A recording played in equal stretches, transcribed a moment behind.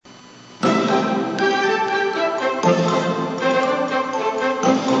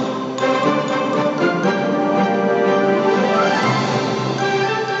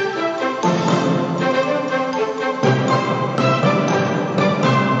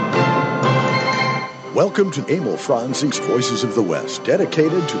Welcome to Emil Franzi's Voices of the West,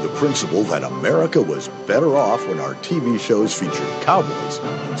 dedicated to the principle that America was better off when our TV shows featured cowboys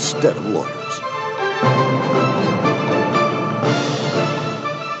instead of lawyers.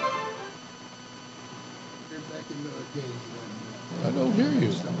 I don't hear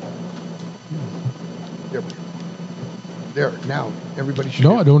you. There, now, everybody should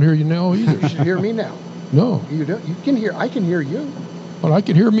No, I don't hear you now either. You should hear me now. No. You don't. You can hear. I can hear you. Well, I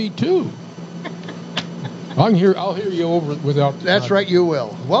can hear me too. I'll hear you over without... That's right, you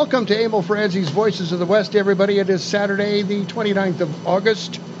will. Welcome to Emil Franzi's Voices of the West, everybody. It is Saturday, the 29th of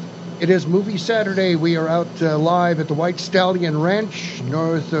August. It is Movie Saturday. We are out live at the White Stallion Ranch,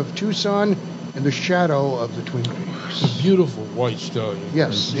 north of Tucson, in the shadow of the Twin Peaks. A beautiful white stallion.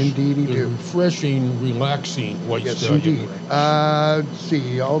 Yes, indeed he do. Refreshing, relaxing white stallion. Yes, indeed. Let's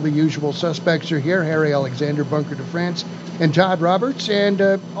see, all the usual suspects are here. Harry Alexander, Bunker de France, and Todd Roberts. And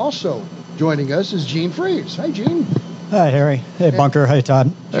also joining us is Gene Freeze. Hi, Gene. Hi, Harry. Hey, Bunker. Hey,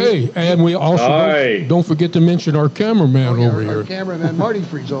 Todd. Hey, and we also don't forget to mention our cameraman over here. Our cameraman, Marty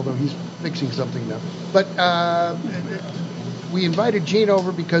Freeze, although he's fixing something now. But we invited Gene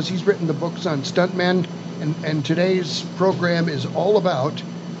over because he's written the books on stuntmen, and today's program is all about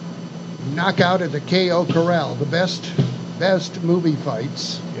Knockout at the K.O. Corral, the best movie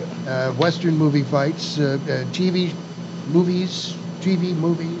fights, Western movie fights, TV movies, well,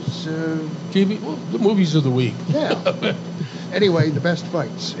 the movies of the week. Yeah. Anyway, the best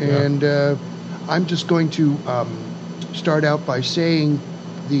fights. Yeah. And I'm just going to start out by saying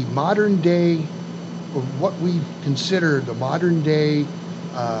the modern day, or what we consider the modern day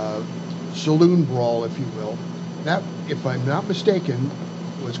saloon brawl, if you will, that, if I'm not mistaken,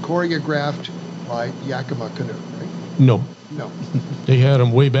 was choreographed by Yakima Canuck, right? No. They had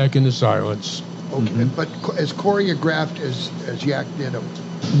him way back in the silence. Okay, but as choreographed as Yak did them?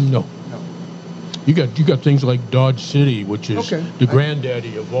 No. You got things like Dodge City, which is the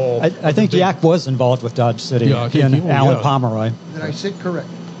granddaddy of all. I think Yak was involved with Dodge City. Yeah, he and Alan Pomeroy. Did I say correct?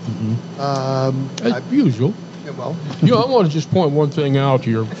 Mm-hmm. As usual. Yeah, well. I want to just point one thing out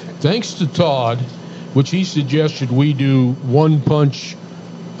here. Thanks to Todd, which he suggested we do one-punch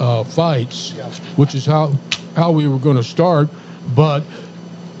fights, which is how we were going to start, but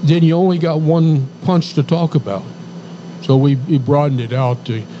then you only got one punch to talk about. So we broadened it out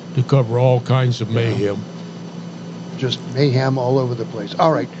to cover all kinds of mayhem. Just mayhem all over the place.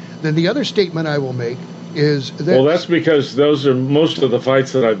 All right. Then the other statement I will make is that... Well, that's because those are most of the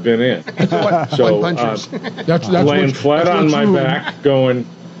fights that I've been in. So one-punchers. That's laying flat on my back going,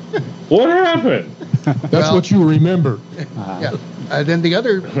 what happened? That's what you remember. Yeah. Then the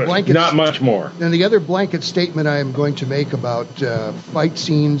other blanket... Not much more. Then the other blanket statement I am going to make about fight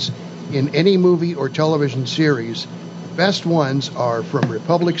scenes in any movie or television series, the best ones are from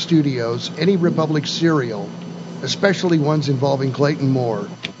Republic Studios, any Republic serial, especially ones involving Clayton Moore,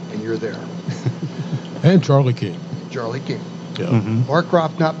 and you're there. And Charlie King. Charlie King. Yeah. Mm-hmm. Mark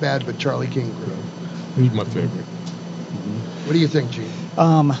Croft, not bad, but Charlie King grew. He's my favorite. What do you think, Gene?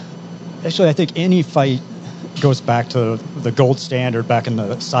 Actually, I think any fight goes back to the gold standard back in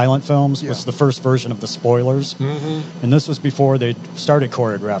the silent films. Was the first version of the spoilers. Mm-hmm. And this was before they started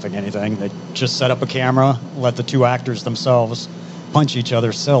choreographing anything. They just set up a camera, let the two actors themselves punch each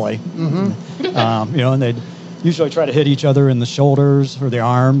other silly. Mm-hmm. And they'd usually try to hit each other in the shoulders or the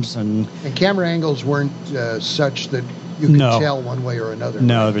arms. And camera angles weren't such that you could tell one way or another.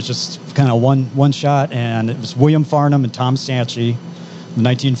 No, it was just kind of one shot. And it was William Farnham and Tom Sanchi, the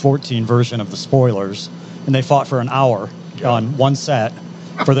 1914 version of the spoilers. And they fought for an hour on one set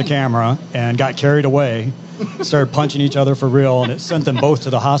for the camera and got carried away, started punching each other for real, and it sent them both to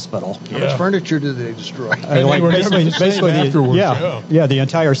the hospital. How much furniture did they destroy? Basically the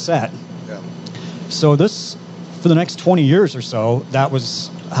entire set. Yeah. So this, for the next 20 years or so, that was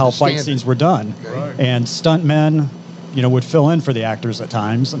how fight scenes were done. Right. And stuntmen, would fill in for the actors at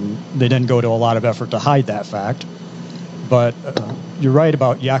times, and they didn't go to a lot of effort to hide that fact. But you're right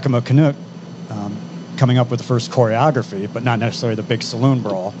about Yakima Canuck coming up with the first choreography, but not necessarily the big saloon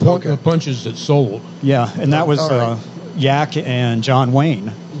brawl. The punches that sold. Yeah, and that was Yak and John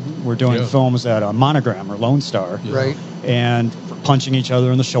Wayne were doing films at Monogram or Lone Star. Yeah. Right. And punching each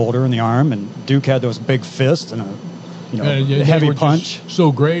other in the shoulder and the arm, and Duke had those big fists and a heavy punch.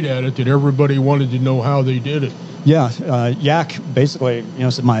 So great at it that everybody wanted to know how they did it. Yeah, Yak basically,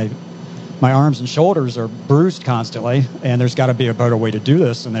 said my arms and shoulders are bruised constantly, and there's got to be a better way to do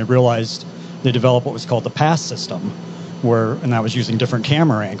this. And they realized they developed what was called the pass system, and that was using different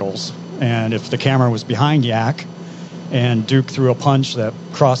camera angles. And if the camera was behind Yak, and Duke threw a punch that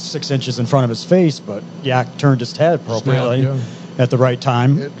crossed 6 inches in front of his face, but Yak turned his head appropriately at the right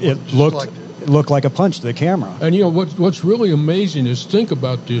time, it looked look like a punch to the camera. And you know what's really amazing is think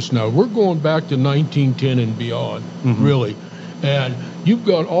about this now. We're going back to 1910 and beyond, really. And you've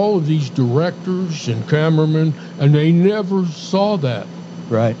got all of these directors and cameramen, and they never saw that.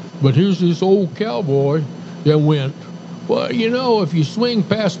 Right. But here's this old cowboy that went, well, you know, if you swing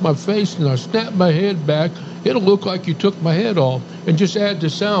past my face and I snap my head back, it'll look like you took my head off, and just add the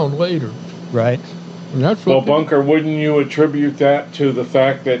sound later. Right. And that's Well, Bunker, wouldn't you attribute that to the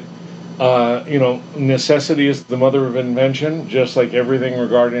fact that, necessity is the mother of invention, just like everything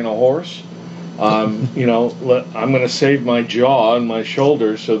regarding a horse? I'm going to save my jaw and my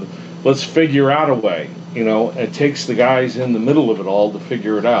shoulders, so let's figure out a way. It takes the guys in the middle of it all to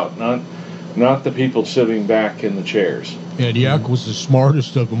figure it out, not the people sitting back in the chairs. And Yak was the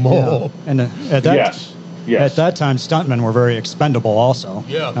smartest of them all. And at that time, stuntmen were very expendable also.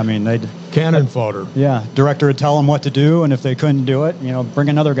 Yeah. I mean, they'd... Cannon fodder. Yeah. Director would tell them what to do, and if they couldn't do it, bring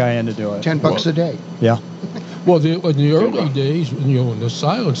another guy in to do it. $10 a day. Yeah. Well, in the early days, in the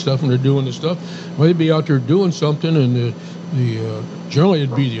silent stuff, when they're doing this stuff, they'd be out there doing something, and generally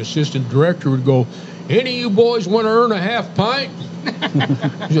it'd be the assistant director would go, any of you boys want to earn a half pint?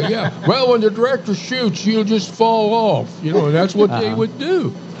 He's like, yeah. Well, when the director shoots, you'll just fall off. And that's what they would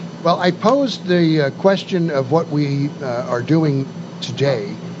do. Well, I posed the question of what we are doing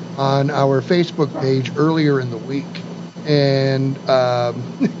today on our Facebook page earlier in the week, and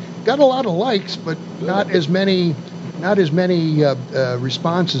got a lot of likes, but not as many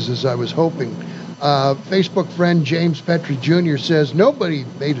responses as I was hoping. Facebook friend James Petrie Jr. says nobody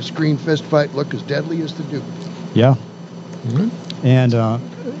made a screen fist fight look as deadly as the Duke. Yeah. Mm-hmm.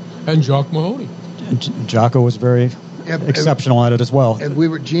 And Jock Mahoney. Jocko was very exceptional at it as well.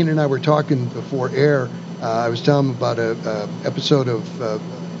 And Gene and I were talking before air. I was telling him about a episode of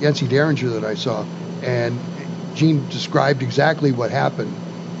Yancy Derringer that I saw, and Gene described exactly what happened.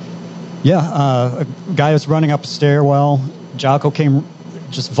 Yeah, a guy was running up a stairwell. Jocko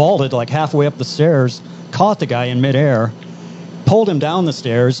just vaulted like halfway up the stairs, caught the guy in midair, pulled him down the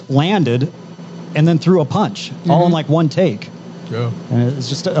stairs, landed, and then threw a punch, all in like one take. Yeah, and it's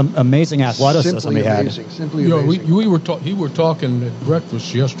just amazing athleticism he had. Simply amazing. We were talking at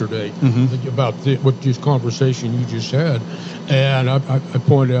breakfast yesterday about what this conversation you just had, and I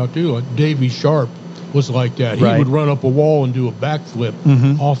pointed out too, Davy Sharp was like that. He would run up a wall and do a backflip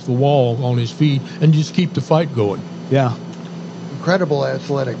off the wall on his feet and just keep the fight going. Yeah, incredible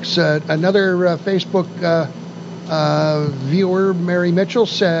athletics. Another Facebook viewer, Mary Mitchell,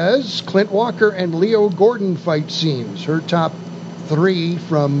 says Clint Walker and Leo Gordon fight scenes. Her top 3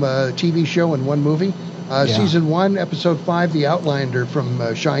 from a TV show and one movie. Season 1, Episode 5, The Outlander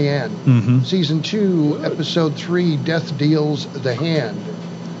from Cheyenne. Season 2, Episode 3, Death Deals the Hand.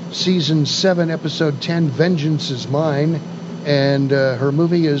 Season 7, Episode 10, Vengeance is Mine. And her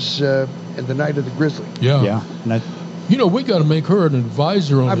movie is In the Night of the Grizzly. Yeah. And we got to make her an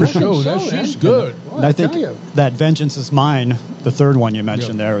advisor on the show. She's good. And I think that Vengeance is Mine, the third one you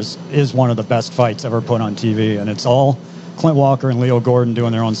mentioned there, is one of the best fights ever put on TV. And it's all Clint Walker and Leo Gordon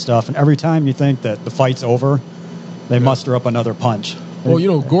doing their own stuff. And every time you think that the fight's over, they muster up another punch.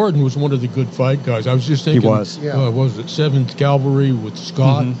 Well, Gordon was one of the good fight guys. I was just thinking, he was. Was it 7th Cavalry with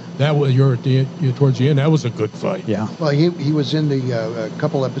Scott? That was towards the end. That was a good fight. Yeah. Well, he was in the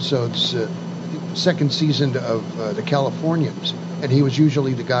couple episodes, second season of the Californians, and he was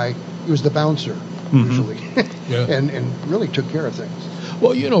usually the guy. He was the bouncer usually, and really took care of things.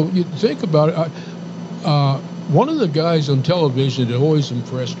 Well, you think about it. One of the guys on television that always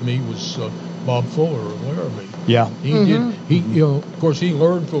impressed me was Bob Fuller of Laramie. Yeah. He did. He, of course, he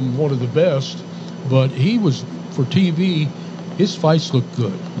learned from one of the best, but he was, for TV, his fights looked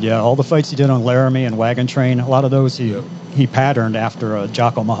good. Yeah, all the fights he did on Laramie and Wagon Train, a lot of those he patterned after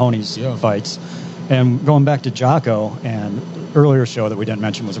Jocko Mahoney's fights. And going back to Jocko, and earlier show that we didn't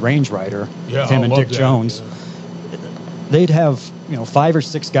mention was Range Rider, him and Dick Jones. Yeah. They'd have 5 or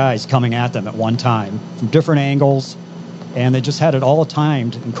 6 guys coming at them at one time from different angles, and they just had it all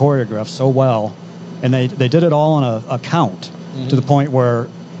timed and choreographed so well. And they did it all on a count to the point where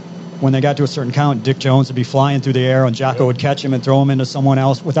when they got to a certain count, Dick Jones would be flying through the air and Jocko would catch him and throw him into someone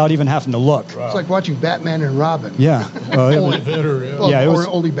else without even having to look. Wow. It's like watching Batman and Robin. Yeah. Only better, Well, or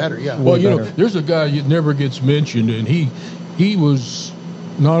only better, Well, there's a guy that never gets mentioned, and he was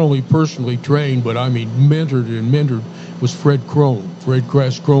not only personally trained, but mentored was Fred Crone. Fred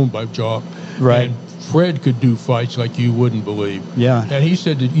Crone by Jock. Right. And Fred could do fights like you wouldn't believe. Yeah. And he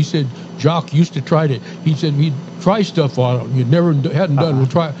said Jock used to try to. He said he'd try stuff on him. You hadn't done. We'll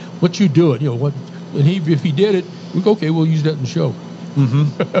try. What you do it. What? And if he did it, we go, okay, we'll use that in the show.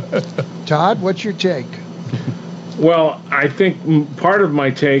 Todd, what's your take? Well, I think part of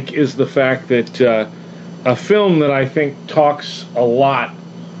my take is the fact that a film that I think talks a lot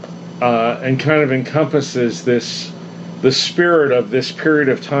and kind of encompasses the spirit of this period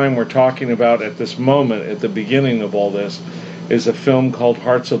of time we're talking about at this moment, at the beginning of all this, is a film called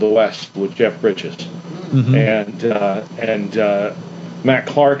Hearts of the West with Jeff Bridges. Mm-hmm. And Matt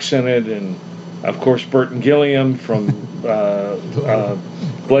Clark's in it, and of course Burton Gilliam from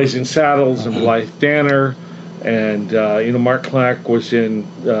Blazing Saddles and Blythe Danner, and Mark Clark was in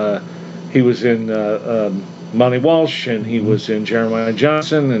Monty Walsh, and he was in Jeremiah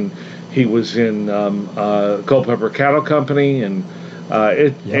Johnson, and he was in Culpeper Cattle Company, and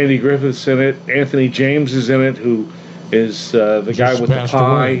Andy Griffith's in it. Anthony James is in it, who is the guy with the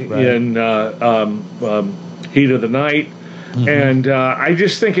pie in Heat of the Night. Mm-hmm. And I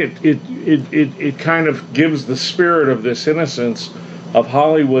just think it kind of gives the spirit of this innocence of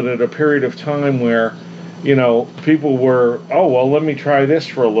Hollywood at a period of time where, people were, let me try this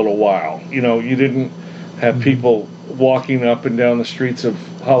for a little while. You didn't have people walking up and down the streets of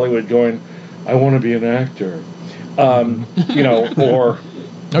Hollywood going, I want to be an actor. Or,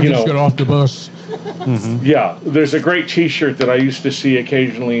 I just got off the bus. Mm-hmm. Yeah, there's a great T-shirt that I used to see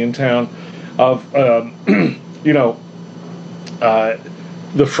occasionally in town of,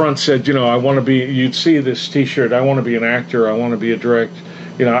 the front said, I want to be, you'd see this T-shirt, I want to be an actor, I want to be a director,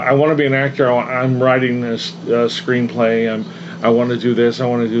 I want to be an actor, I'm writing this screenplay, I want to do this, I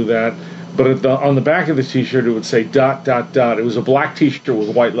want to do that. But on the back of the T-shirt, it would say ... It was a black T-shirt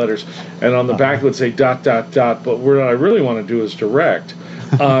with white letters, and on the back it would say ... But what I really want to do is direct.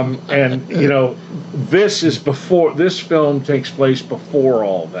 And this film takes place before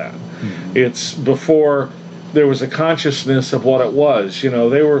all that. Mm-hmm. It's before there was a consciousness of what it was. They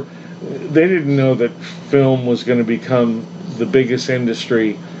didn't know that film was going to become the biggest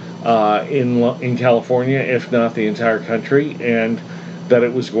industry in California, if not the entire country, and that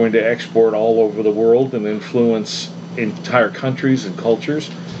it was going to export all over the world and influence entire countries and cultures.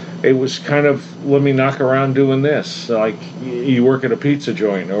 It was kind of, let me knock around doing this, like you work at a pizza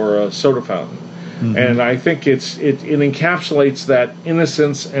joint or a soda fountain. Mm-hmm. And I think it encapsulates that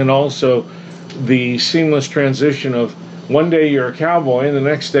innocence and also the seamless transition of one day you're a cowboy and the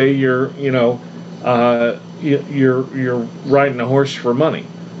next day you're riding a horse for money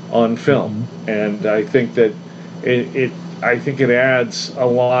on film. Mm-hmm. And I think that it adds a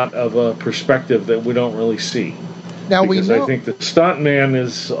lot of a perspective that we don't really see. Now because I think the stuntman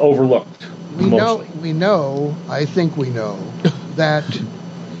is overlooked. We know that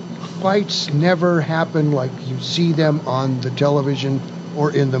fights never happen like you see them on the television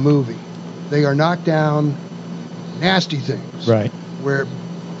or in the movie. They are knocked down, nasty things, right? Where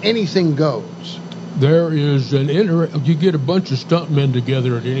anything goes. There is you get a bunch of stuntmen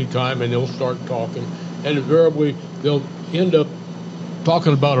together at any time, and they'll start talking, and invariably they'll end up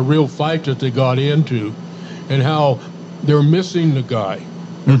talking about a real fight that they got into, and how they're missing the guy.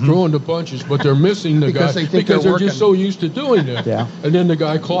 They're throwing the punches, but they're missing the guy because they're just so used to doing it. Yeah. And then the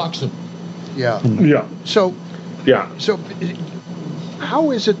guy clocks him. Yeah. Yeah. So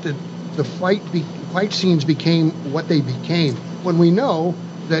how is it that the fight scenes became what they became when we know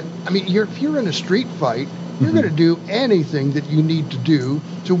that, if you're in a street fight, you're going to do anything that you need to do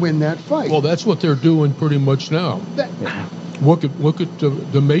to win that fight. Well, that's what they're doing pretty much now. Look at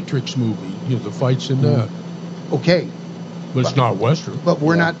the Matrix movie, the fights in that. Okay. But it's not Western. But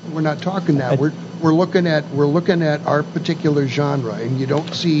we're not talking that. We're looking at our particular genre, and you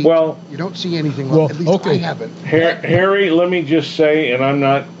don't see anything like, at least I haven't. Harry, let me just say, and I'm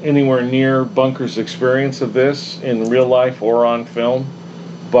not anywhere near Bunker's experience of this in real life or on film,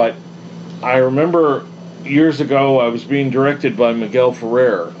 but I remember years ago I was being directed by Miguel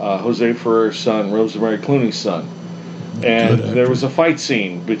Ferrer, Jose Ferrer's son, Rosemary Clooney's son. And there was a fight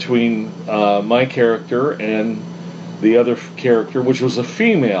scene between my character and the other character, which was a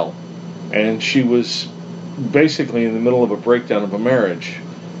female, and she was basically in the middle of a breakdown of a marriage,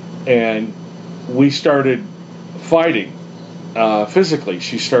 and we started fighting physically.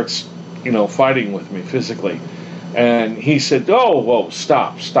 She starts, fighting with me physically, and he said, "Oh, whoa,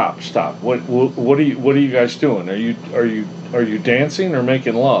 stop! What are you guys doing? Are you dancing or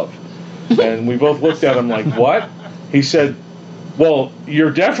making love?" And we both looked at him like, "What?" He said, "Well,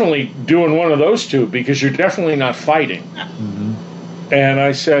 you're definitely doing one of those two because you're definitely not fighting." Mm-hmm. And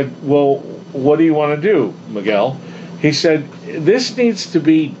I said, "Well, what do you want to do, Miguel?" He said, "This needs to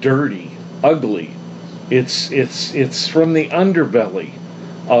be dirty, ugly. It's from the underbelly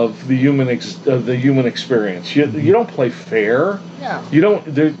of the human experience. You don't play fair. Yeah. You don't.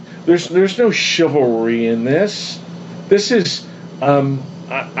 There's no chivalry in this. This is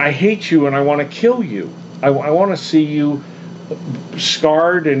I hate you and I want to kill you." I want to see you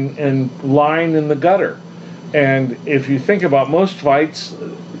scarred and lying in the gutter. And if you think about most fights,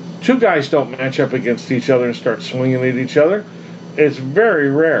 two guys don't match up against each other and start swinging at each other. It's very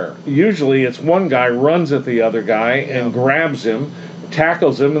rare. Usually it's one guy runs at the other guy and grabs him,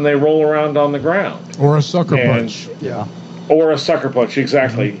 tackles him, and they roll around on the ground. Or a sucker punch. Yeah. Or a sucker punch,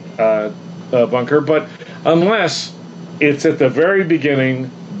 exactly, Bunker. But unless it's at the very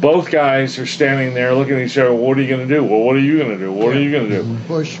beginning, both guys are standing there looking at each other. What are you going to do? Well, what are you going to do? What are you going to do?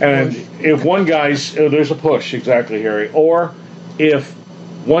 Push. If one guy's, there's a push, exactly, Harry. Or if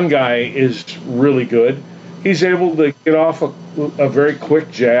one guy is really good, he's able to get off a very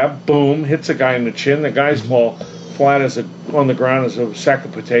quick jab, boom, hits a guy in the chin. The guys fall flat on the ground as a sack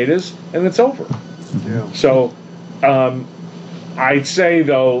of potatoes, and it's over. Yeah. So I'd say,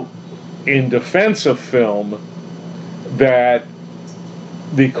 though, in defense of film, that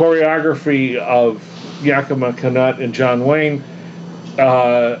the choreography of Yakima Canutt and John Wayne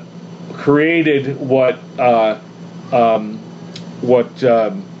created what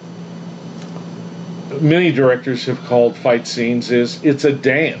many directors have called fight scenes. It's a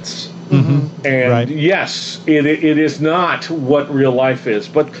dance. Mm-hmm. And yes, it is not what real life is.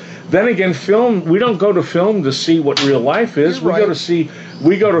 But then again, film, we don't go to film to see what real life is. We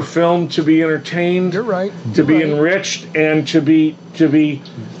go to film to be entertained. You're right. To be enriched and to be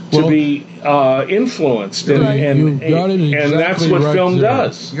influenced. And that's what film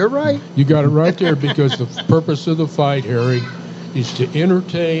does. You're right. You got it right there, because the purpose of the fight, Harry, is to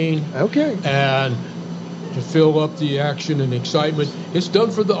entertain. Okay. And to fill up the action and excitement. It's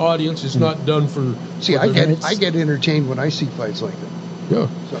done for the audience. It's not done for. See, I get entertained when I see fights like that. Yeah.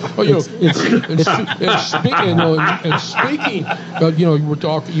 Speaking,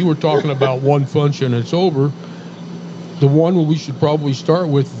 you were talking about one punch and it's over. The one we should probably start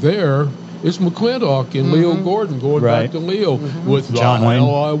with there is McClintock and Leo Gordon, going back to Leo with John Wayne.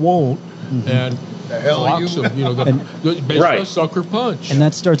 Hell I Won't, and The hell are blocks you? him, basically a sucker punch. And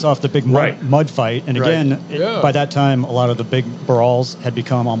that starts off the big mud fight. And again, by that time, a lot of the big brawls had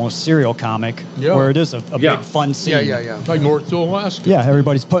become almost serial comic, where it is a big fun scene. Yeah. Like North to Alaska. Yeah,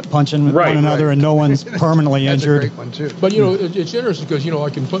 everybody's punching one another, and no one's permanently injured. That's a great one, too. But, it's interesting because,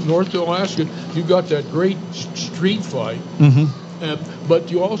 like in North to Alaska, you got that great street fight.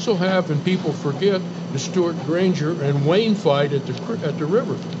 But you also have, and people forget, the Stuart Granger and Wayne fight at the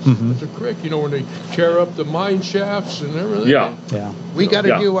river, at the creek. When they tear up the mine shafts and everything. Yeah. We got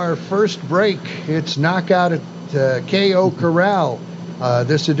to do our first break. It's Knockout at KO Corral.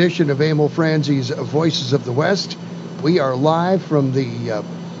 This edition of Emil Franzi's Voices of the West. We are live from the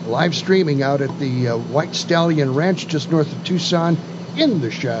live streaming out at the White Stallion Ranch just north of Tucson, in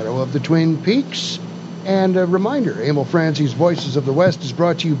the shadow of the Twin Peaks. And a reminder, Emil Franzi's Voices of the West is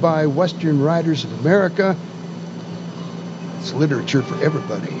brought to you by Western Writers of America. It's literature for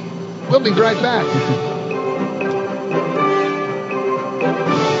everybody. We'll be right back.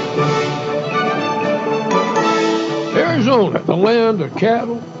 Arizona, the land of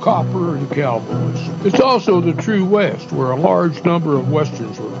cattle, copper, and cowboys. It's also the true West, where a large number of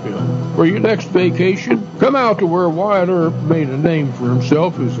Westerns were filmed. For your next vacation, come out to where Wyatt Earp made a name for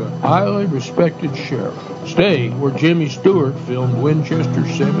himself as a highly respected sheriff. Stay where Jimmy Stewart filmed Winchester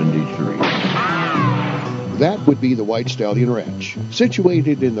 73. That would be the White Stallion Ranch,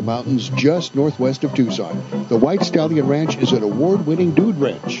 situated in the mountains just northwest of Tucson. The White Stallion Ranch is an award-winning dude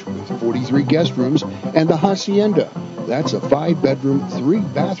ranch with 43 guest rooms and a hacienda. That's a 5-bedroom,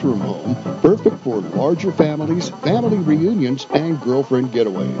 3-bathroom home, perfect for larger families, family reunions, and girlfriend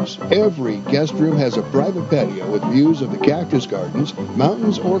getaways. Every guest room has a private patio with views of the cactus gardens,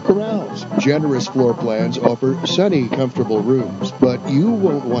 mountains, or corrals. Generous floor plans offer sunny, comfortable rooms, but you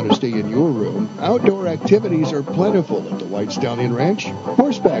won't want to stay in your room. Outdoor activities are plentiful at the White Stallion Ranch.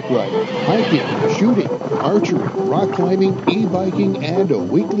 Horseback riding, hiking, shooting, archery, rock climbing, e-biking, and a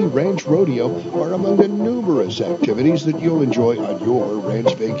weekly ranch rodeo are among the numerous activities that you'll enjoy on your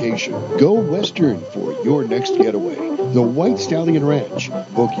ranch vacation. Go Western for your next getaway. The White Stallion Ranch.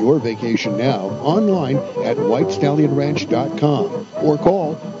 Book your vacation now online at whitestallionranch.com or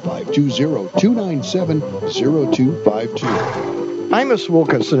call 520-297-0252. Imus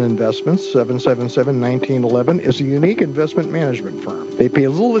Wilkinson Investments, 777-1911, is a unique investment management firm. They pay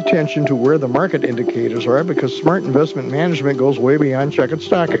little attention to where the market indicators are because smart investment management goes way beyond checkered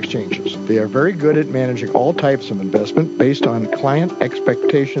stock exchanges. They are very good at managing all types of investment based on client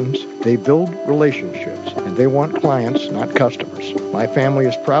expectations. They build relationships, and They want clients, not customers. My family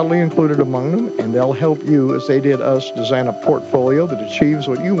is proudly included among them, and they'll help you, as they did us, design a portfolio that achieves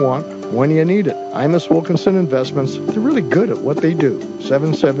what you want when you need it. Imus Wilkinson Investments, they're really good at what they do.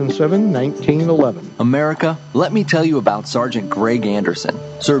 777-1911. America, let me tell you about Sergeant Greg Anderson.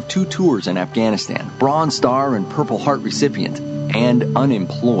 Served 2 tours in Afghanistan, Bronze Star and Purple Heart recipient, and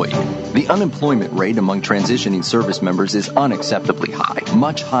unemployed. The unemployment rate among transitioning service members is unacceptably high,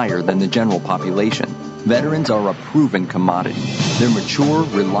 much higher than the general population. Veterans are a proven commodity. They're mature,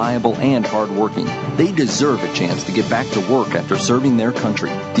 reliable, and hardworking. They deserve a chance to get back to work after serving their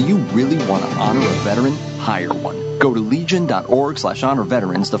country. Do you really want to honor a veteran? Hire one. Go to legion.org/honor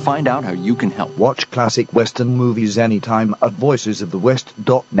veterans to find out how you can help. Watch classic Western movies anytime at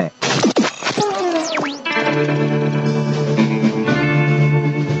voicesofthewest.net.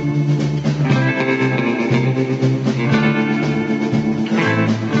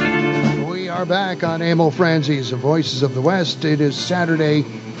 Back on Ammo Frenzies, the Voices of the West. It is Saturday,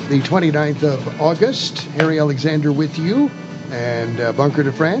 the 29th of August. Harry Alexander with you, and Bunker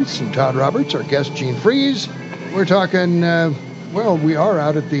de France and Todd Roberts, our guest Gene Fries. We're talking, we are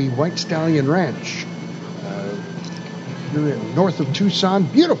out at the White Stallion Ranch. You're north of Tucson.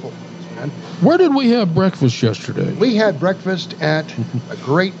 Beautiful, man. Where did we have breakfast yesterday? We had breakfast at a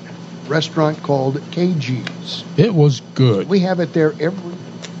great restaurant called KG's. It was good. We have it there every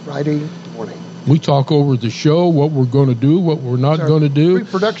Friday morning. We talk over the show, what we're going to do, what we're not going to do.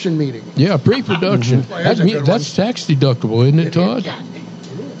 Pre-production meeting. Yeah, pre-production. That's tax deductible, isn't it, Todd?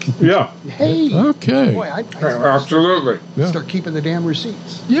 Yeah. Hey. Okay. Boy, I Absolutely. start keeping the damn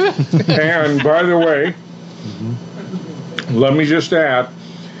receipts. Yeah. And by the way, let me just add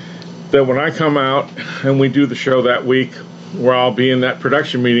that when I come out and we do the show that week, where I'll be in that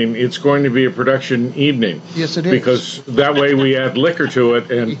production meeting, it's going to be a production evening. Yes, it is. Because that way we add liquor to it,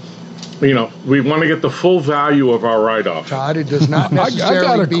 and we want to get the full value of our write-off. Todd, it does not necessarily I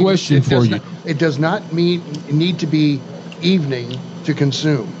got a question for you. It does not need to be evening to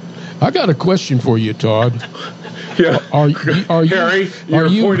consume. I got a question for you, Todd. Yeah. Harry,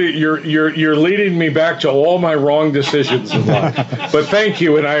 you're leading me back to all my wrong decisions in life. But thank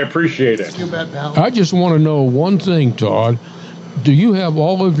you, and I appreciate it. You bet, pal. I just want to know one thing, Todd. Do you have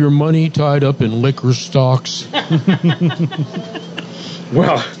all of your money tied up in liquor stocks?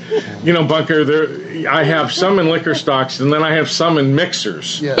 Well, Bunker, I have some in liquor stocks, and then I have some in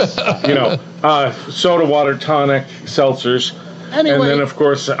mixers. Yes. Soda water, tonic, seltzers. Anyway, and then, of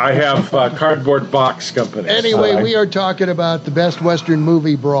course, I have cardboard box companies. Anyway, we are talking about the best Western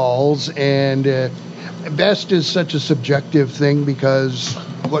movie brawls, and best is such a subjective thing because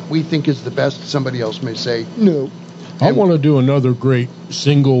what we think is the best, somebody else may say, no. I want to do another great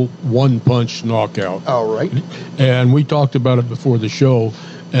single one-punch knockout. All right. And we talked about it before the show,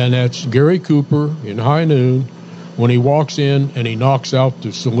 and that's Gary Cooper in High Noon when he walks in and he knocks out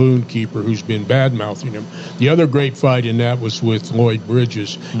the saloon keeper who's been bad-mouthing him. The other great fight in that was with Lloyd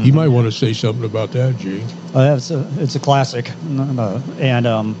Bridges. Mm-hmm. You might want to say something about that, Gene. It's a classic, and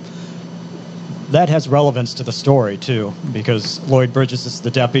that has relevance to the story, too, because Lloyd Bridges is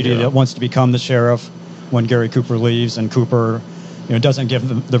the deputy that wants to become the sheriff when Gary Cooper leaves, and Cooper doesn't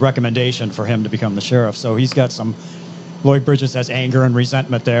give the recommendation for him to become the sheriff. So he's got some... Lloyd Bridges has anger and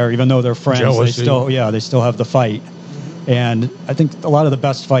resentment there, even though they're friends. Jealousy. They still have the fight, and I think a lot of the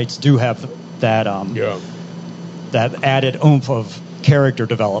best fights do have that that added oomph of character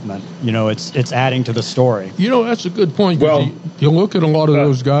development. It's adding to the story. That's a good point. Well, you look at a lot of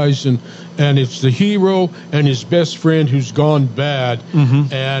those guys, and it's the hero and his best friend who's gone bad,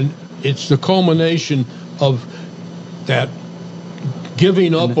 and it's the culmination of that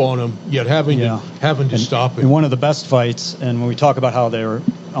giving up on him, yet having to stop it. And one of the best fights, and when we talk about how they're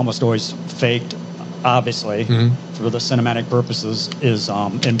almost always faked, obviously, for the cinematic purposes, is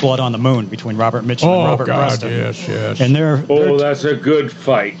in Blood on the Moon between Robert Mitchum and Robert Preston. Yes. And that's a good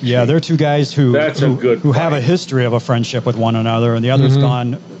fight. Yeah, they're two guys who have a history of a friendship with one another, and the other's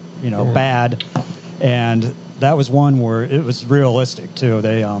gone, bad. And that was one where it was realistic too.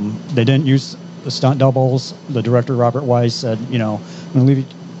 They didn't use the stunt doubles. The director Robert Wise said, I'm going to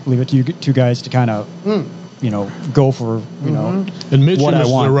leave it to you two guys to kind of, go for, And Mitchum is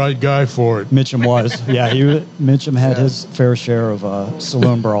the right guy for it. Mitchum was, Mitchum had his fair share of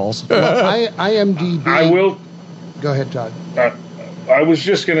saloon brawls. Well, IMDb. I will. Go ahead, Todd. I was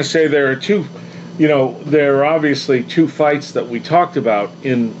just going to say there are two. There are obviously two fights that we talked about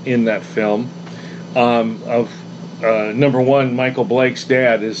in that film. Number one, Michael Blake's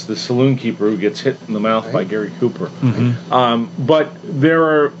dad is the saloon keeper who gets hit in the mouth by Gary Cooper. But there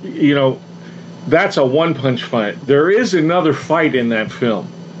are, that's a one-punch fight. There is another fight in that film,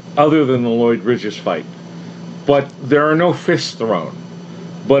 other than the Lloyd Bridges fight. but there are no fists thrown.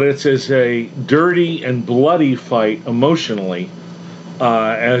 But it's as a dirty and bloody fight emotionally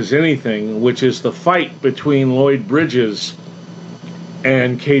as anything, which is the fight between Lloyd Bridges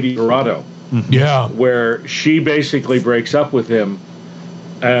and Katie Dorado. Yeah. Where she basically breaks up with him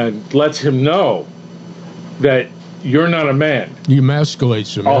and lets him know that you're not a man. He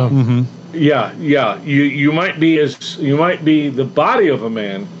emasculates him. Yeah. You might be the body of a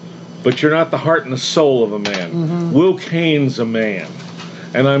man, but you're not the heart and the soul of a man. Will Kane's a man,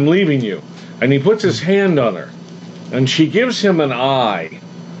 and I'm leaving you. And he puts his hand on her, and she gives him an eye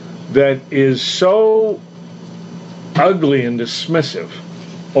that is so ugly and dismissive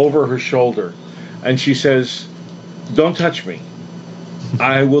over her shoulder, and she says, "Don't touch me.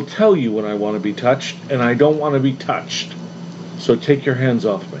 I will tell you when I want to be touched, and I don't want to be touched. So take your hands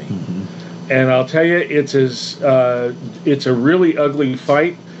off me." And I'll tell you, it's a really ugly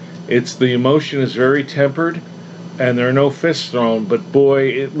fight. The emotion is very tempered, and there are no fists thrown. But boy,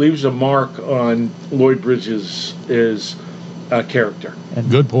 it leaves a mark on Lloyd Bridges' character.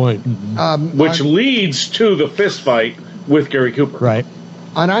 Good point. Which leads to the fist fight with Gary Cooper. Right.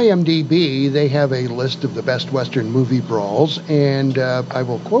 On IMDb, they have a list of the best Western movie brawls, and I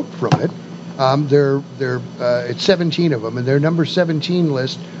will quote from it. It's 17 of them, and their number 17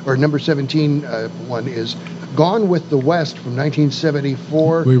 one is Gone with the West from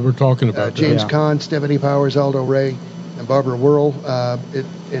 1974. We were talking about James Caan, Stephanie Powers, Aldo Ray, and Barbara Whirl.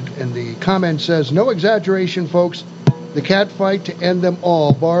 And the comment says, "No exaggeration, folks. The cat fight to end them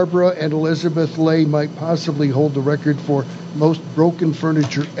all. Barbara and Elizabeth Lay might possibly hold the record for most broken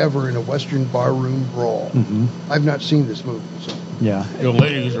furniture ever in a Western barroom brawl." I've not seen this movie, so. Yeah. The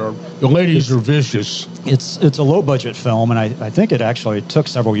ladies are vicious. It's a low budget film, and I think it actually took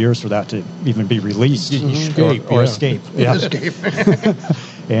several years for that to even be released. Escape. Escape. Yeah. Escape.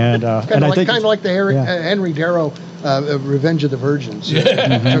 and I think kind of like the Henry Darrow Revenge of the Virgins. Took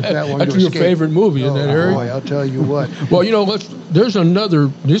that one That's to your escape. favorite movie, isn't that, Harry? Boy, I'll tell you what. Well, there's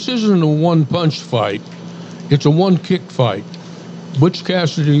another. This isn't a one-punch fight. It's a one-kick fight. Butch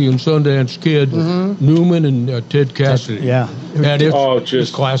Cassidy and Sundance Kid, Newman and Ted Cassidy. Yeah. And it's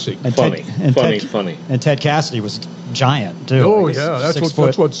just classic. Funny. And Ted Cassidy was giant, too. Oh, He was yeah. That's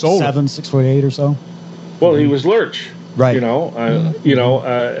what sold it. 6'8" or so. Well, he was Lurch. Right. And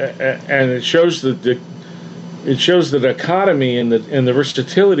it shows the dichotomy and the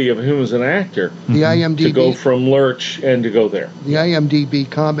versatility of him as an actor. The IMDb to go from Lurch and to go there. The IMDb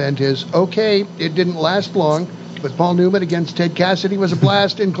comment is, "Okay, it didn't last long, but Paul Newman against Ted Cassidy was a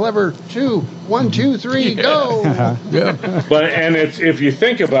blast and clever too. 1, 2, 3, go!" Yeah. And it's, if you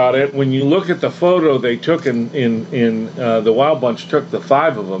think about it, when you look at the photo they took in the Wild Bunch took the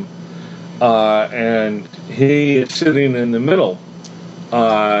 5 of them, and he is sitting in the middle.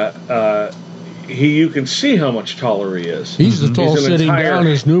 You can see how much taller he is. He's the tall sitting down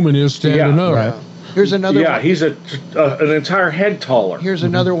as Newman is standing up. Right. Here's another one. He's an entire head taller. Here's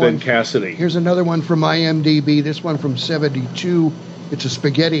another one than Cassidy. Here's another one from IMDb. This one from 72. It's a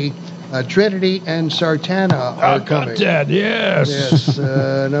spaghetti. Trinity and Sartana are coming. That, yes. Yes.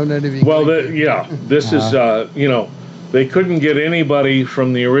 No, none of you. Well, this is they couldn't get anybody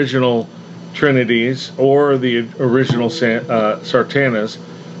from the original Trinities or the original Sartanas,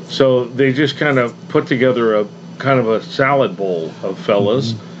 so they just kind of put together a kind of a salad bowl of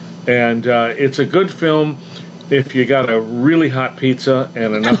fellas. And it's a good film if you got a really hot pizza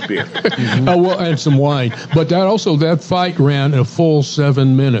and enough beer. And some wine. But that fight ran a full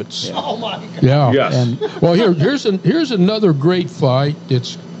 7 minutes. Yeah. Oh my God. Yeah. Yes. Well, here's another great fight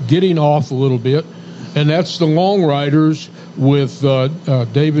that's getting off a little bit, and that's the Long Riders with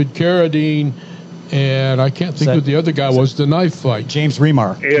David Carradine, and I can't think who the other guy was. The knife fight. James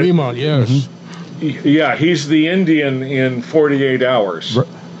Remar. Remar, yes. Yeah, he's the Indian in 48 Hours.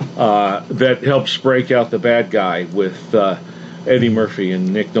 That helps break out the bad guy with Eddie Murphy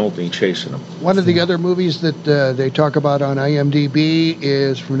and Nick Nolte chasing him. One of the other movies that they talk about on IMDb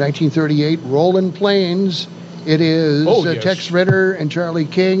is from 1938, Rollin' Plains. It is Tex Ritter and Charlie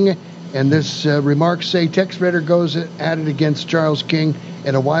King, and this remarks say Tex Ritter goes at it against Charles King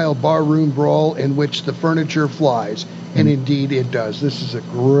in a wild barroom brawl in which the furniture flies, and indeed it does. This is a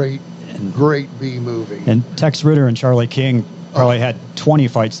great B movie. And Tex Ritter and Charlie King probably had 20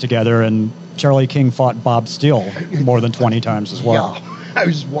 fights together, and Charlie King fought Bob Steele more than 20 times as well. Yeah, I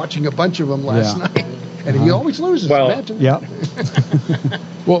was watching a bunch of them last night, and he always loses. Well, yeah.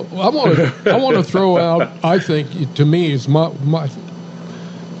 Well, I want to throw out. I think to me is my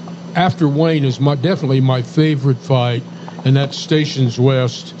after Wayne is definitely my favorite fight, and that's Stations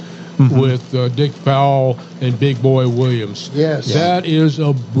West with Dick Powell and Big Boy Williams. Yes. That is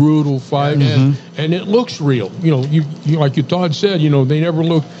a brutal fight, and it looks real. You like Todd said, they never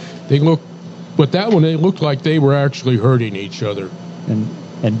look, but that one, they looked like they were actually hurting each other.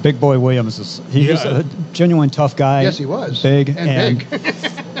 And Big Boy Williams was a genuine tough guy. Yes, he was. Big. And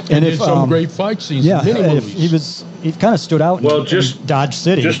and did some great fight scenes. Yeah, in many movies. He kind of stood out in Dodge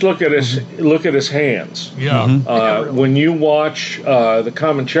City. Just look at his hands. Yeah. When you watch the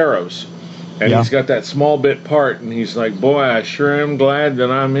Comancheros, and he's got that small bit part, and he's like, boy, I sure am glad that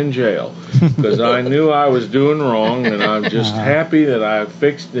I'm in jail, because I knew I was doing wrong, and I'm just happy that I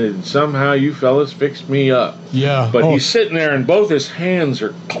fixed it. Somehow you fellas fixed me up. Yeah. But he's sitting there, and both his hands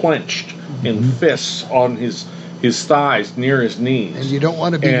are clenched in fists on his thighs near his knees. And you don't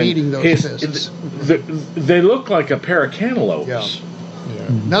want to be meeting those fists. They look like a pair of cantaloupes. Yeah.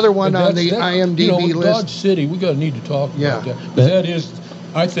 Another one on the IMDb list. Dodge City, we need to talk about that. But that is,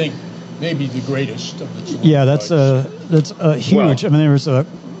 I think, maybe the greatest of the two. Yeah, that's a huge. Well, there was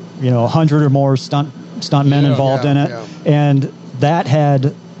 100 or more stuntmen involved in it, and that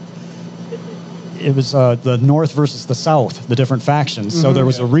had. It was the North versus the South, the different factions. So there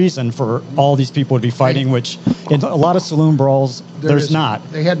was a reason for all these people to be fighting, which in a lot of saloon brawls, there's not.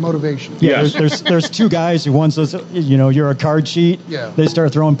 They had motivation. Yeah, there's two guys who one says, you're a card cheat. Yeah. They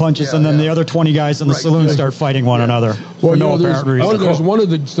start throwing punches, and then the other 20 guys in the saloon start fighting one another for no apparent reason. There's one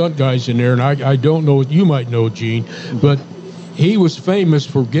of the stunt guys in there, and I don't know, you might know, Gene, but he was famous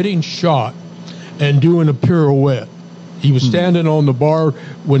for getting shot and doing a pirouette. He was standing on the bar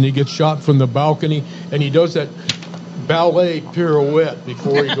when he gets shot from the balcony, and he does that ballet pirouette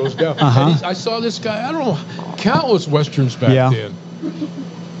before he goes down. And I saw this guy, I don't know, countless Westerns back then.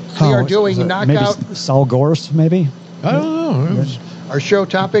 We are doing Knockout. Maybe Saul Gorse, maybe? I don't know. Our show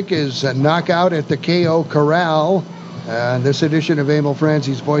topic is Knockout at the KO Corral. This edition of Emil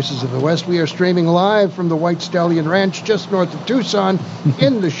Franzi's Voices of the West. We are streaming live from the White Stallion Ranch just north of Tucson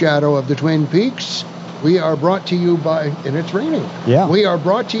in the shadow of the Twin Peaks. We are brought to you by, and it's raining. Yeah. We are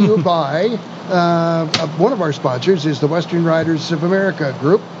brought to you by, one of our sponsors is the Western Writers of America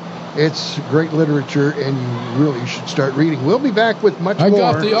group. It's great literature, and you really should start reading. We'll be back with much more. I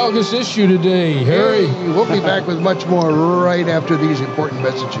got the August issue today, Harry. We'll be back with much more right after these important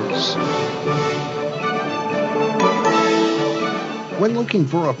messages. When looking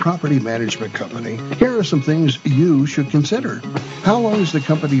for a property management company, here are some things you should consider. How long has the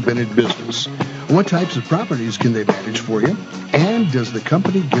company been in business? What types of properties can they manage for you? And does the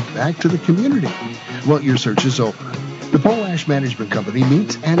company give back to the community? Well, your search is over. The Paul Ash Management Company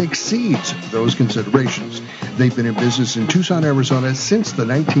meets and exceeds those considerations. They've been in business in Tucson, Arizona since the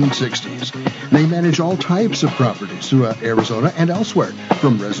 1960s. They manage all types of properties throughout Arizona and elsewhere,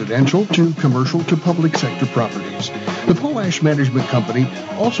 from residential to commercial to public sector properties. The Paul Ash Management Company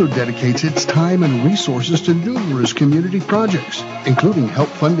also dedicates its time and resources to numerous community projects, including help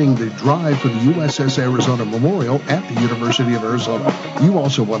funding the drive for the USS Arizona Memorial at the University of Arizona. You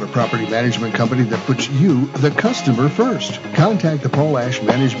also want a property management company that puts you, the customer, first. Contact the Paul Ash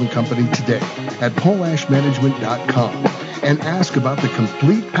Management Company today at paulashmanagement.com and ask about the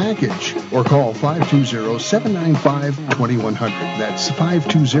complete package, or call 520-795-2100. That's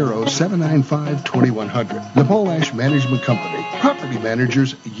 520-795-2100. The Paul Ash Management Company. Property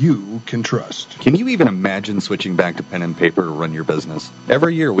managers you can trust. Can you even imagine switching back to pen and paper to run your business?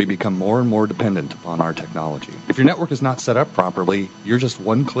 Every year we become more and more dependent upon our technology. If your network is not set up properly, you're just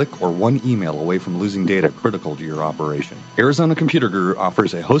one click or one email away from losing data critical to your operation. Arizona Computer Guru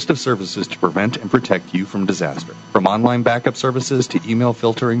offers a host of services to prevent and protect you from disaster. From online backup services to email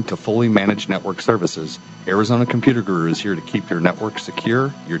filtering to fully managed network services, Arizona Computer Guru is here to keep your network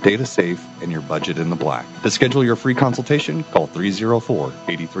secure, your data safe, and your budget in the black. To schedule your free consultation, call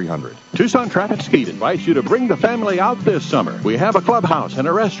 304-8300. Tucson Traffic Skeet invites you to bring the family out this summer. We have a clubhouse and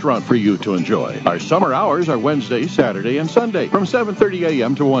a restaurant for you to enjoy. Our summer hours are Wednesday, Saturday, and Sunday from 7:30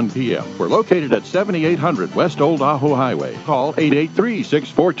 a.m. to 1 p.m. We're located at 7800 West Old Ajo Highway. Call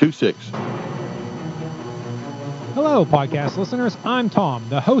 883-6426. Hello, podcast listeners. I'm Tom,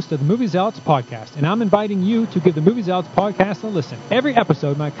 the host of the Movie Zealots podcast, and I'm inviting you to give the Movie Zealots podcast a listen. Every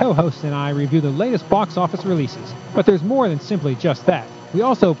episode, my co-hosts and I review the latest box office releases, but there's more than simply just that. We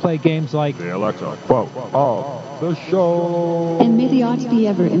also play games like The Alexa Quote of the Show, and may the odds be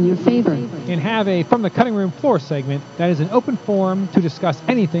ever in your favor, and have a From the Cutting Room Floor segment that is an open forum to discuss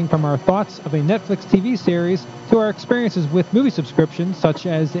anything from our thoughts of a Netflix TV series to our experiences with movie subscriptions such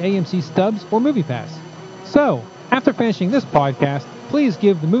as the AMC Stubs or MoviePass. So, after finishing this podcast, please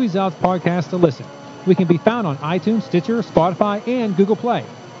give the Movie Zealots podcast a listen. We can be found on iTunes, Stitcher, Spotify, and Google Play.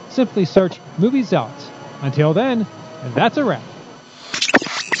 Simply search Movie Zealots. Until then, that's a wrap.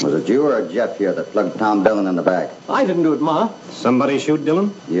 Was it you or Jeff here that plugged Tom Dillon in the back? I didn't do it, Ma. Somebody shoot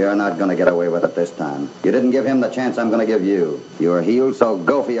Dillon? You're not going to get away with it this time. You didn't give him the chance I'm going to give you. You're healed, so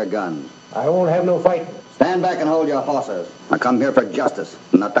go for your gun. I won't have no fight. Stand back and hold your horses. I come here for justice,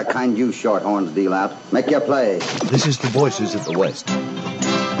 not the kind you shorthorns deal out. Make your play. This is the Voices of the West.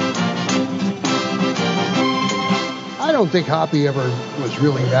 I don't think Hoppy ever was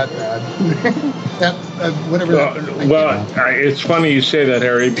really that bad. It's funny you say that,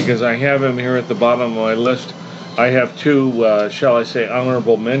 Harry, because I have him here at the bottom of my list. I have two, shall I say,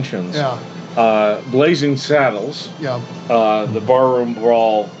 honorable mentions. Yeah. Blazing Saddles. Yeah. The barroom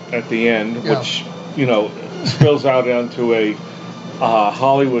brawl at the end, which, spills out onto a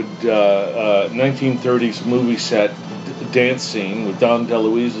Hollywood 1930s movie set dance scene with Dom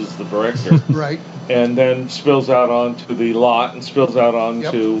DeLuise as the director. Right. And then spills out onto the lot and spills out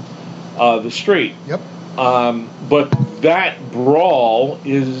onto the street. Yep. But that brawl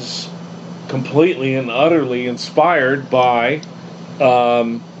is completely and utterly inspired by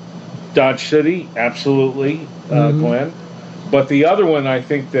Dodge City, absolutely, Glenn. But the other one, I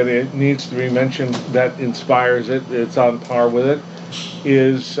think that it needs to be mentioned that inspires it, it's on par with it,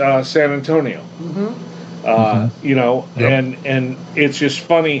 is San Antonio. And it's just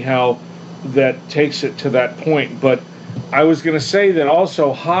funny how that takes it to that point. But I was going to say that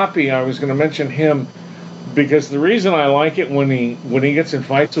also Hoppy, I was going to mention him because the reason I like it when he gets in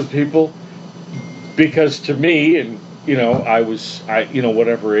fights with people, because to me, and I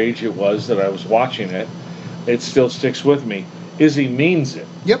whatever age it was that I was watching it, it still sticks with me, is he means it.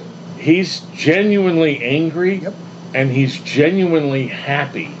 Yep. He's genuinely angry. Yep. And he's genuinely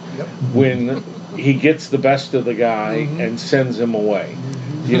happy when he gets the best of the guy and sends him away.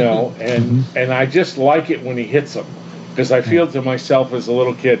 And I just like it when he hits him, because I feel to myself as a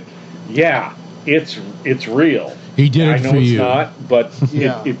little kid, it's real. He did it I know for it's you. not, but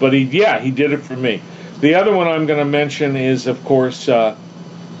he did it for me. The other one I'm going to mention is, of course,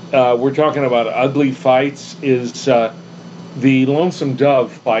 we're talking about ugly fights, is the Lonesome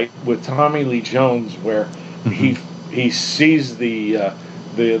Dove fight with Tommy Lee Jones, where he sees the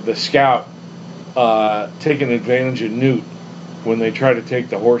scout taking advantage of Newt when they try to take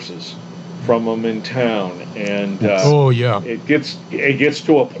the horses from him in town, and it gets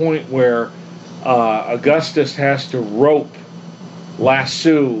to a point where Augustus has to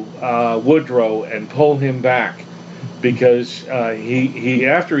lasso Woodrow and pull him back, because he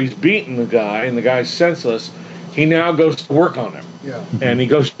after he's beaten the guy and the guy's senseless, he now goes to work on him. Yeah. And he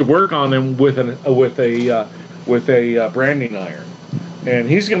goes to work on him with a branding iron, and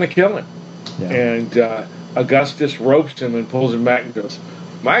he's going to kill him. Yeah. And Augustus ropes him and pulls him back and goes,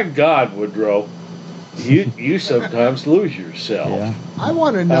 "My God, Woodrow, you sometimes lose yourself." Yeah. I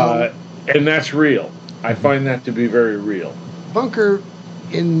want to know. And that's real. I find that to be very real. Bunker,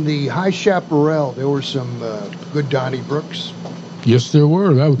 in the High Chaparral, there were some good Donnybrooks. Yes, there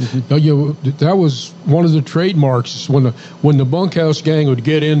were. That was one of the trademarks when the bunkhouse gang would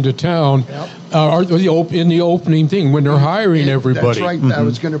get into town, in the opening thing when they're hiring everybody. That's right. I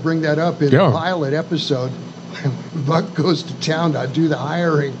was going to bring that up in the pilot episode. Buck goes to town to do the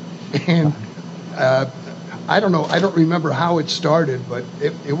hiring, and I don't know. I don't remember how it started, but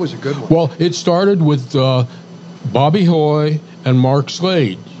it was a good one. Well, it started with Bobby Hoy and Mark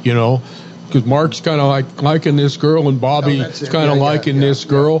Slade. Because Mark's kind of liking this girl, and Bobby is kind of liking this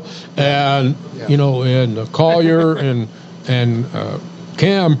girl, and and Collier and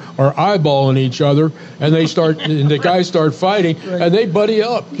Cam are eyeballing each other, and the guys start fighting, and they buddy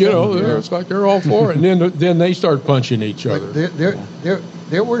up. It's like they're all for it, and then they start punching each other.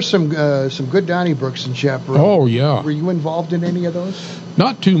 There were some good Donnybrooks in Chaparral. Oh yeah. Were you involved in any of those?